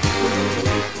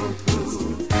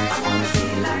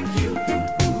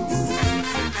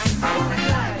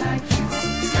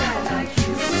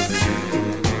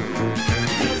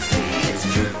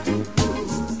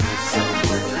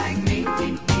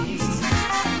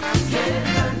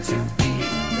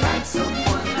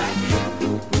 Someone like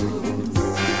you.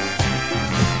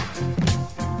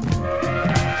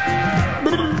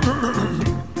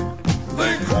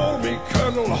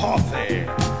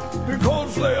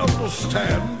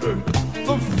 understand.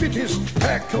 The fittest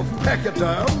pack of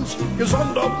pachyderms is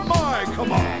under my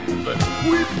command.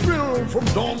 We drill from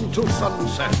dawn till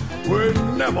sunset. We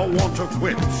never want to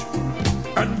quit.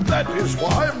 And that is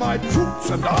why my troops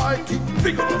and I keep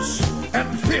vigorous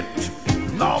and fit.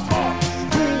 Now march,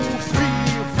 2, 3,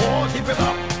 4, keep it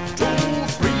up. 2,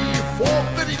 3, 4,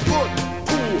 very good.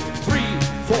 2, 3,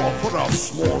 4 for our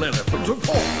small elephant, of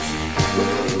course.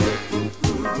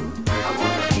 I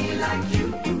wanna be like you.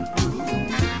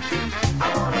 I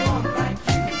wanna walk like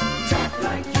you, talk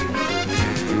like you.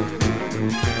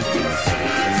 You say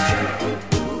it's true.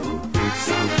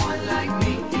 Someone like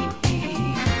me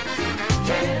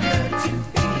can learn to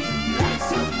be like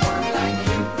someone like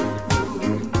you.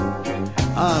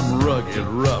 I'm rugged,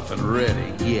 rough, and ready.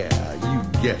 Yeah, you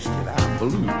guessed it, I'm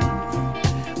blue.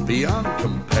 Beyond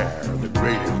compare, the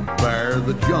greatest bear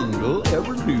the jungle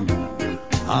ever knew.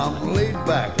 I'm laid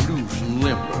back, loose and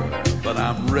limber, but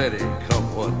I'm ready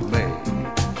come what may.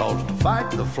 Cause to fight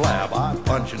the flab, I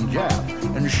punch and jab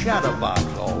and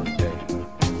shadowbox all day.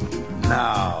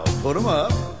 Now, put 'em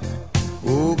up.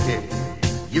 Okay,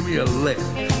 give me a left.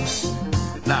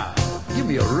 Now, give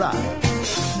me a right.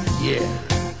 Yeah.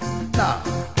 Now,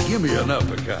 give me an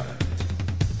uppercut.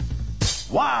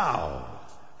 Wow,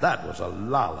 that was a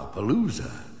lollapalooza.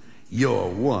 You're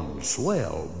one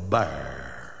swell bear.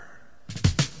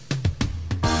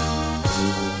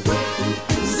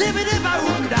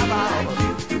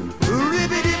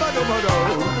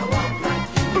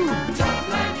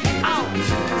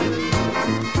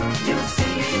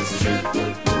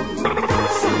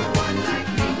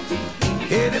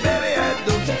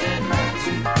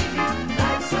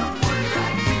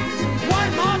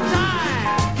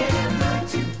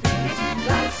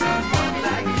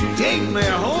 Take me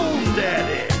home,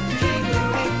 Daddy.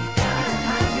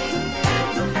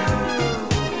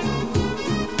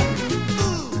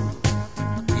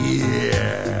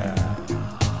 Yeah.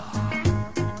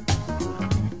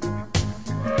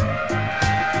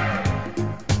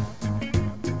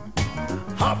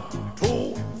 Hop,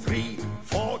 2, 3,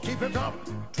 4, keep it up.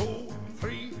 2,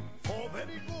 3, 4,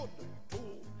 very good. 2,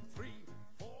 3,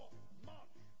 4, march.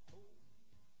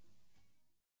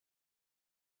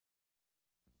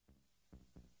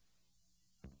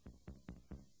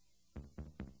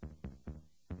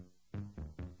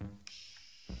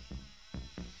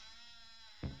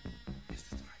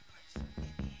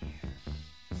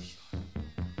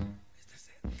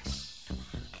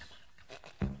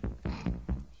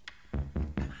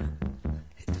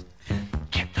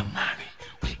 Get the money,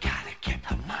 we gotta get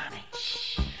the money.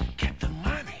 Get the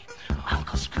money,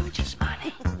 Uncle Scrooge's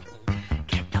money.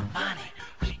 Get the money,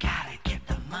 we gotta get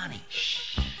the money.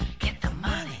 Get the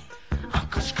money,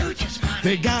 Uncle Scrooge's money.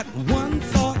 They got one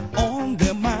thought on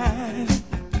their mind,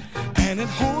 and it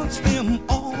haunts them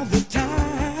all the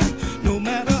time. No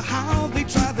matter how they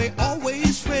try, they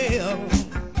always fail.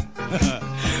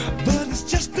 But it's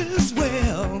just as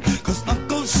well, 'cause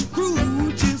Uncle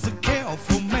Scrooge is a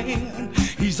careful man.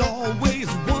 He's always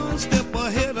one step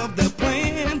ahead of their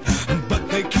plan. But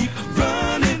they keep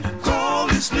running,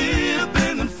 crawling,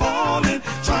 slipping and falling,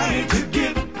 trying to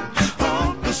get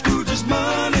Uncle Scrooge's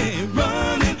money.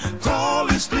 Running,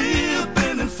 crawling,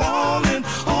 slipping and falling,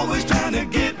 always trying to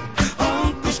get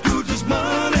Uncle Scrooge's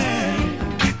money.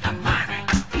 Get the money,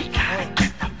 we gotta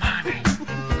get the money.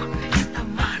 Get the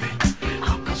money,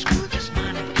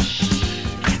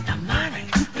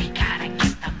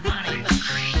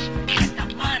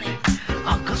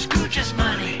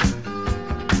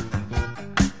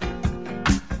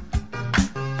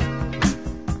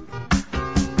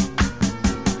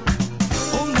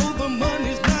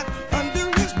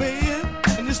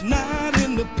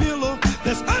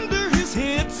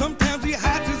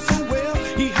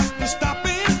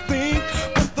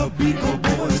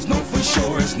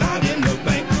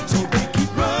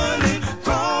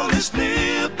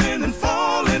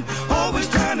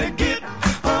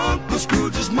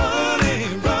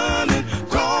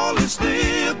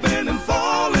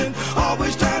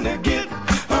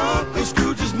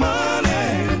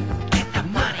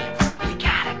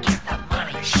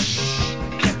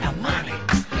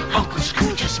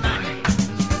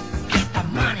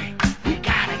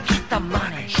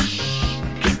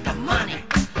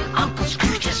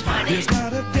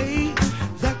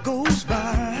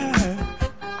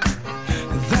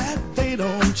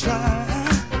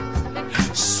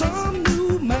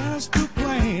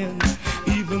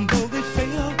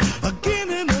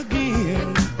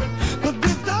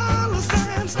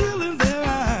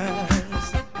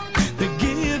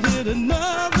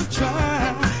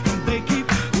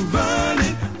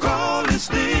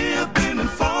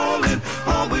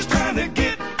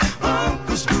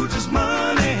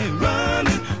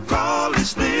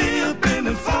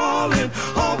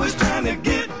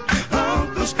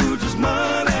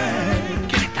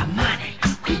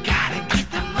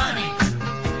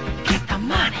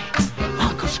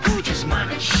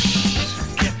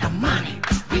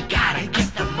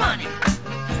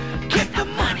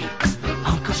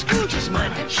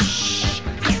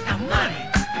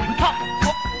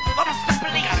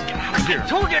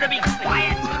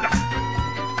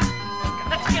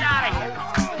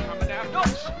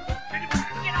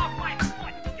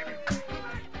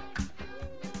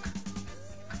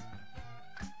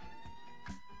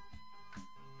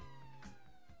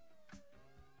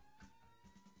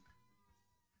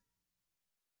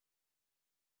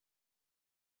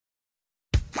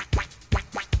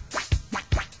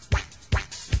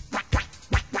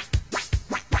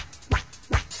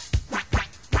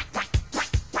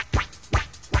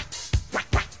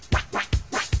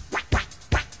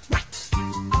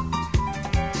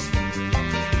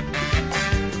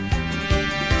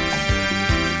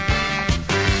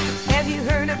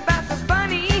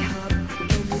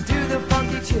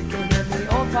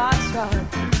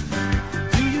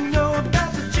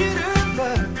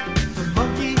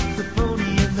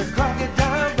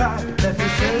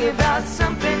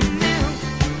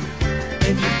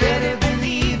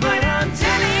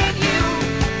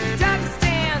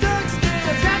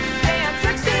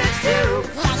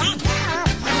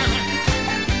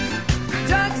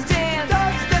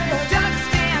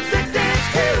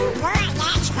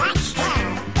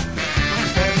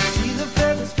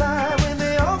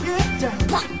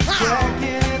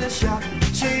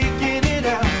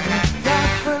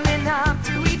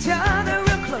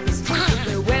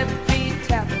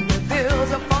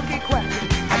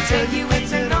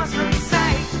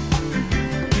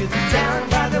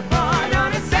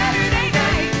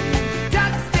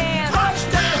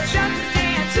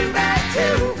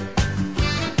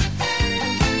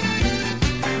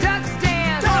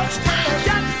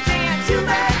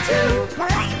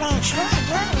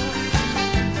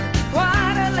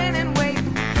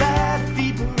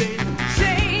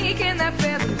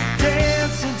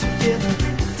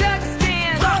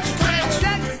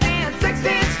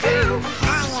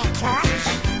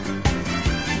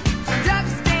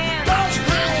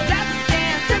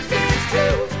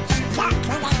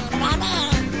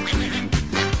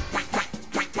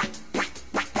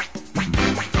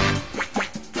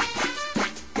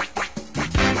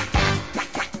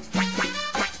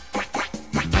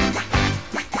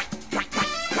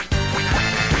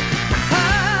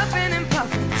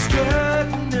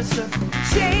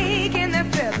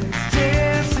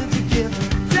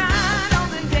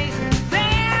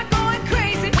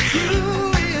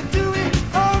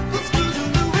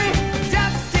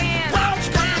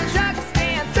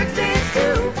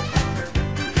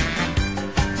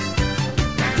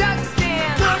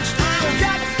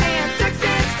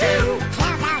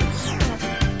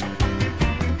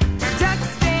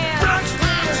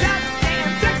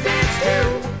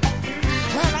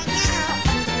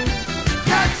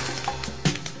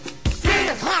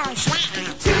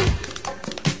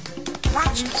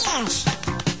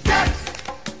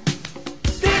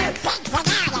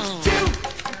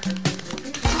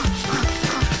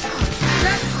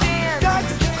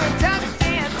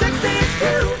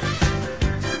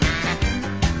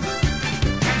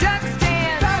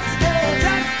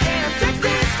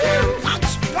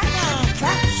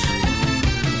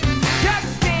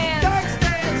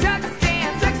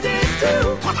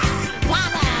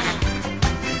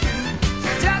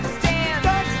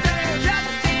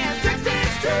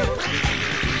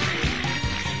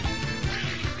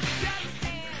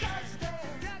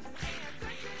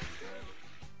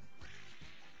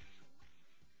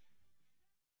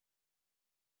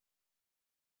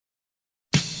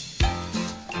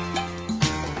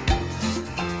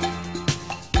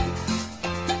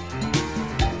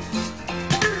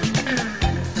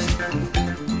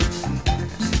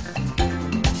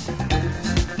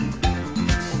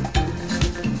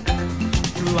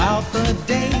 Throughout the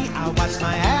day, I watch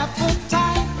my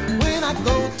appetite. When I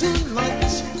go to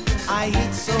lunch, I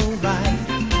eat so right.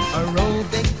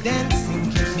 Aerobic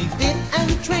dancing keeps me fit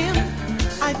and trim.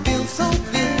 I feel so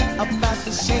good about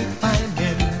the shape I'm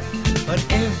in. But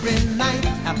every night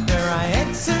after I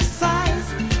exercise,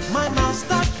 my mouth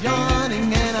starts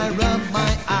yawning and I rub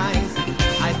my eyes.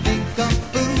 I think of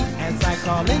food as I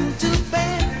crawl into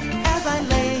bed. As I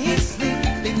lay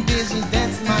sleeping, visions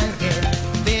dance my head.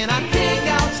 Then I dig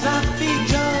out sloppy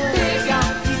Joe, dig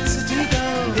out pizza to go.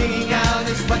 Digging out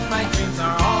is what my dreams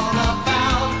are all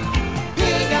about.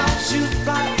 Dig out shoot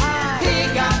fly pie,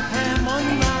 dig out ham on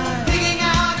rye. Digging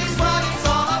out is what it's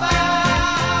all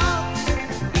about.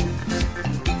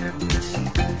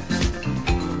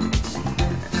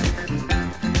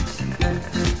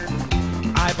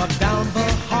 I walk down the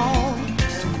hall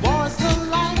towards the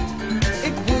light.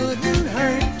 It wouldn't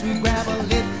hurt to grab a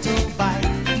little bite.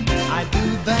 I do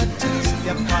the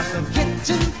two-step across the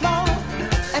kitchen floor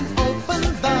and open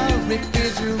the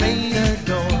refrigerator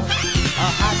door. A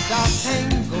hot dog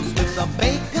tangles with a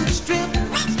bacon strip.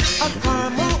 A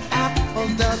caramel apple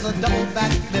does a double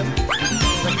backflip.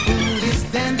 The food is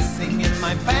dancing in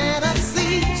my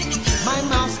fantasy. My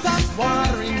mouth starts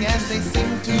watering as they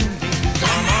sing to me.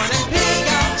 Come on and pick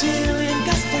out chili and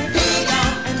custard. Pick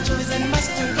out anchovies and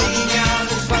mustard. Pick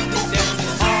out is what this dance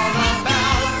is all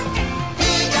about.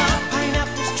 Pick out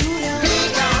pineapple strudel.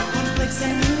 Pick out cornflakes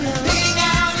and noodles. Pick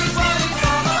out is what it's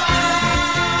all about.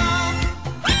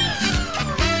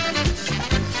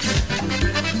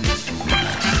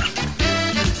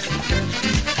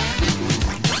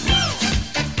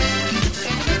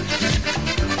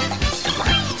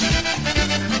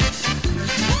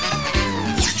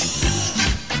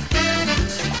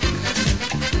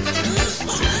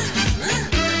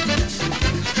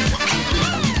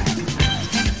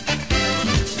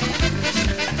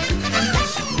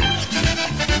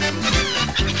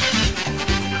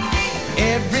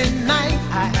 Every night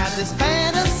I have this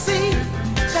fantasy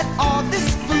that all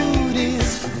this food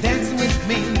is dancing with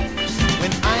me.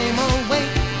 When I'm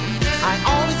awake, I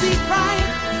always eat right,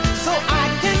 so I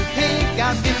can pig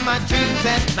out in my dreams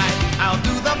at night. I'll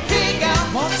do the pig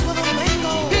out, waltz with a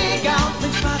mango, pig out,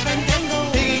 French fry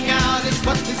fandango. Pigging out is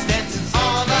what this dance is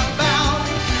all about.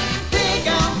 Pig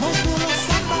out, mojo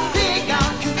samba, pig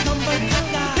out, cucumber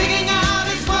conga. Pigging out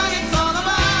is what it's all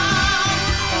about.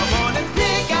 Come on and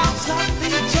pig out, sloppy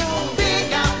Joe,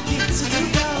 pig out, pizza to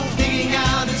go. Pigging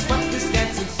out is what this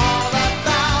dance is all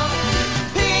about.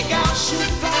 Pig out, shoot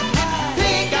fly pie,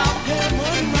 pig out, ham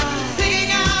on rye.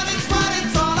 Pigging out is what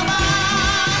it's all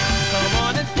about. Come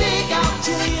on and pig out,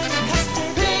 chili and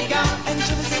custard, pig out,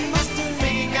 anchovies and mustard.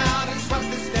 Pigging out is what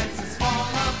this dance is all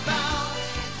about.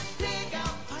 Pig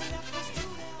out, pineapple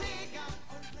strudel, pig out,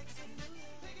 cornflakes and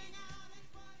noodles. Pigging out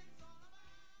is what it's all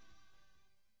about.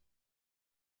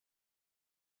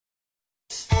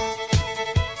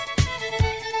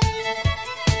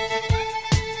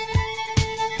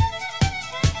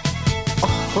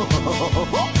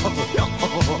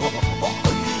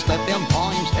 Step in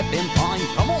time, step in time.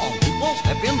 Come on, people,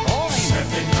 step in time.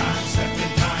 Step in time, step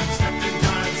in time, step in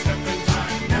time, step in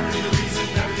time. Never need a reason,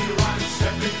 never need a rhyme.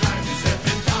 Step in time, step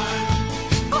in time.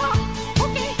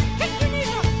 Okay, kick your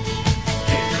knees up.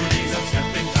 Kick your knees up,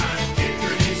 step in time. Kick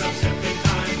your knees up, step in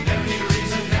time. Never need a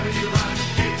reason, never need a rhyme.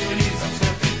 Kick your knees up,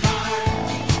 step in time.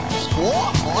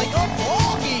 Squawk like a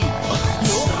froggy.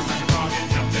 Stop and rock and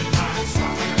jump in time.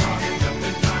 Stop and rock and jump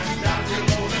in time. Down your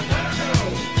low and let her go.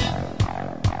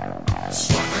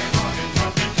 Stop and rock and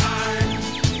jump in time.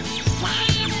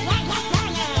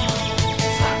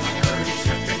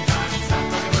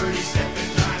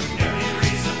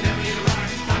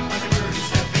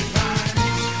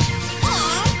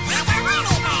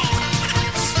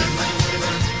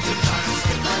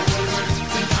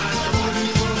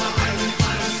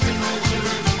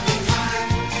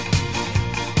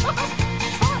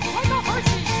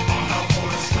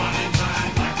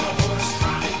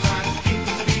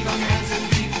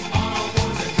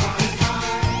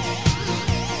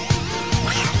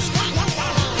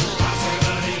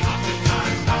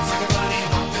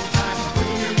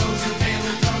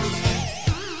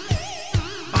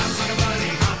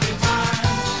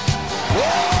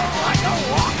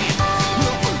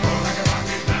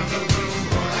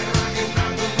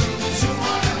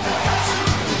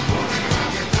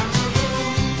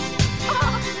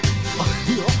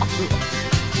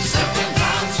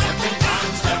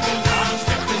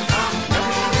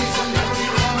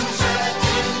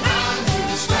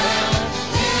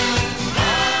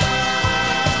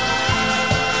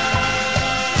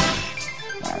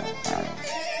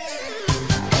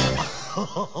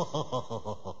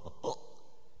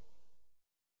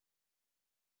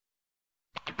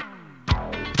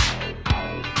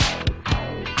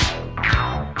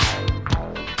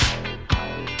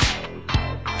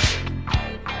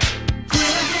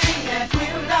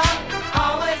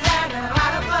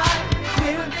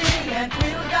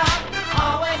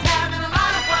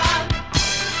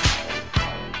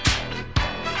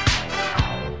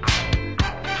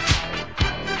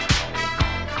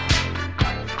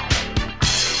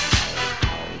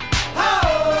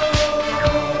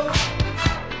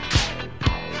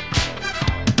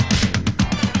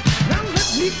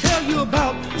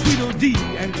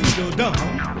 and Tweedledum.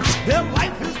 Their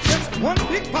life is just one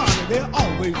big party, they're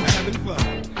always having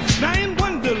fun. Now in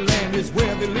Wonderland is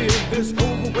where they live, this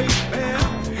overweight pair.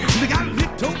 They got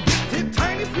little bitty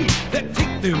tiny feet that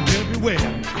take them everywhere.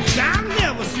 Now I've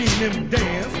never seen them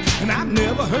dance, and I've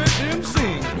never heard them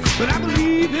sing. But I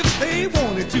believe if they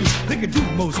wanted to, they could do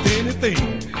most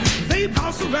anything. They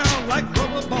bounce around like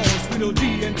rubber balls,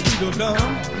 Tweedledee and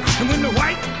Tweedledum. And when the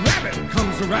white rabbit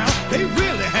comes around, they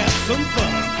really have some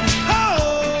fun.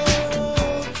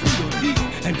 Oh, Tweedledee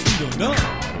and Tweedledum.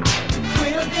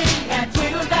 Tweedledee and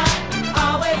Tweedledum,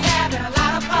 always having a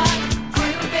lot of fun.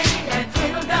 Tweedledee and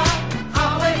Tweedledum,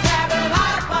 always having a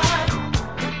lot of fun.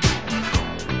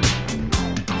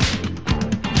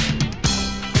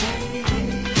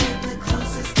 The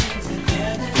closest thing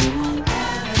together,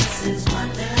 Alice is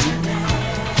Wonderland.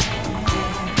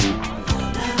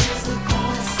 Love is the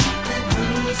force that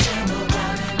moves them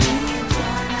around and we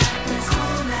enjoy life as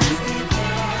long as they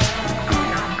can.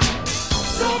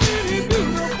 So many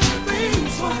beautiful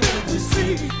things for them to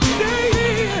see, day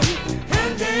in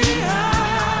and day out.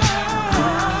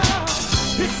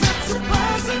 It's not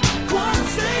surprising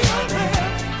once they are there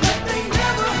that they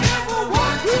never ever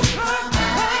want to come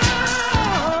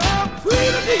out.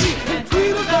 Tweedledee and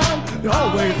Tweedledum, they're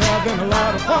always having a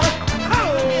lot of fun. Oh,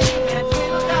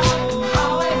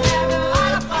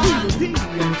 Tweedledee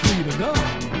and Tweedledum.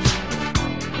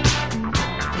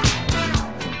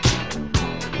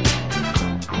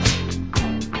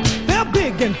 They're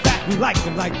big and fat and like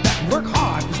it like that. Work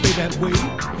hard to stay that way.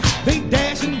 They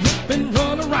dash and whip and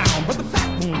run around, but the fat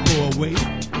won't go away.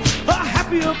 A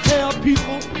happier pair of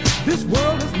people this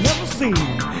world has never seen.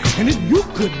 And if you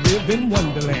could live in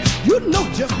Wonderland, you'd know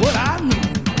just what I mean.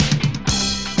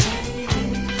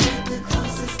 The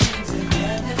closest thing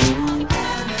together,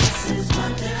 Alice is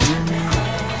Wonderland.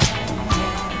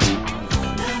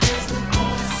 Love is the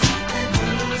force that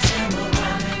moves them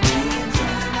around and we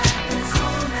enjoy life as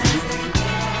long as they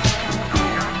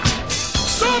can.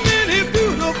 So many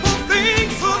beautiful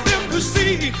things for them to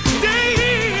see, day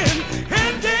in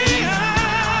and day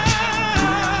out.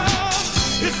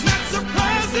 It's not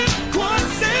surprising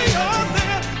once they are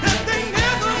there that they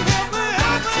never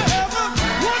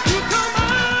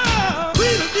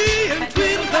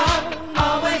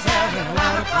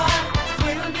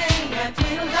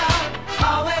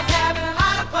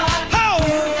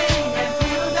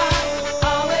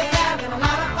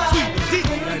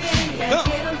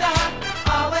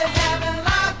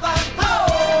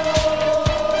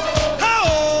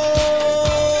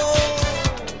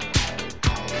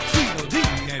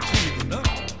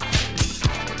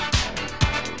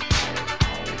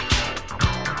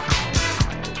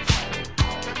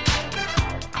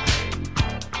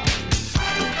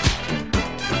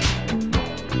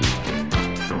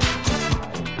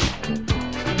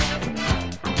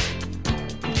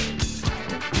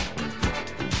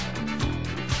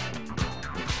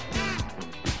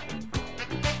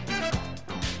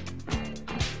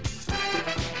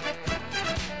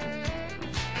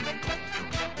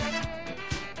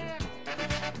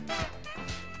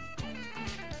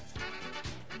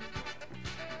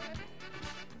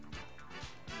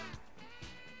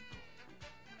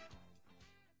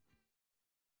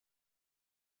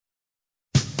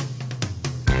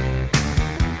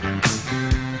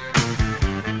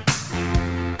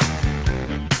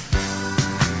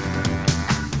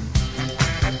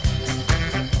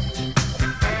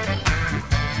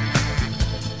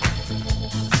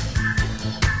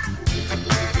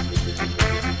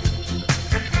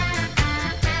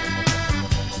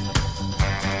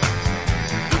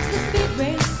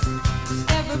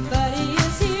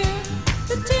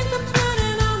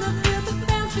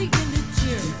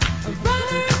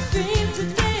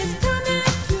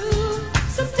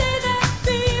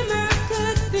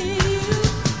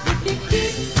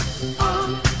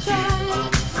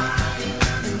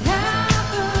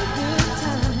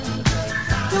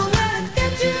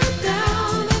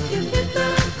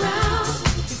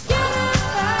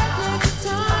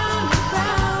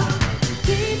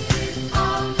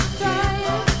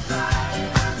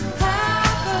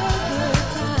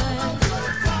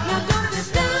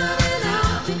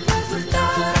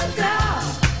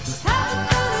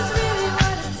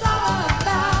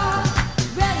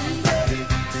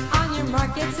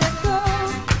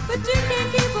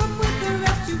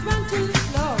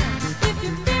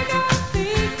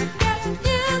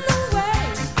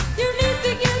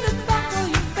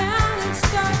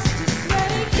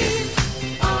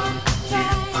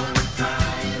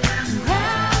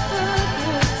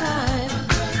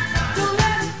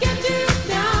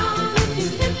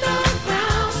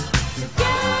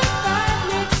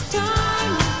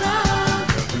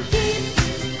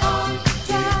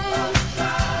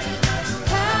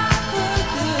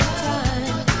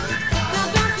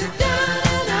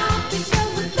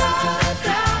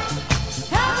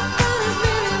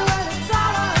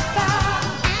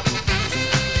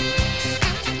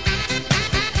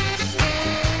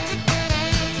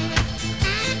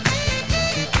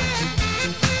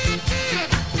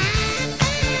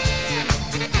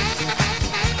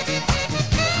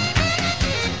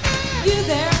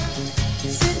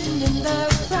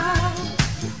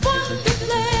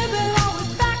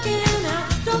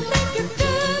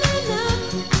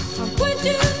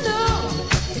do.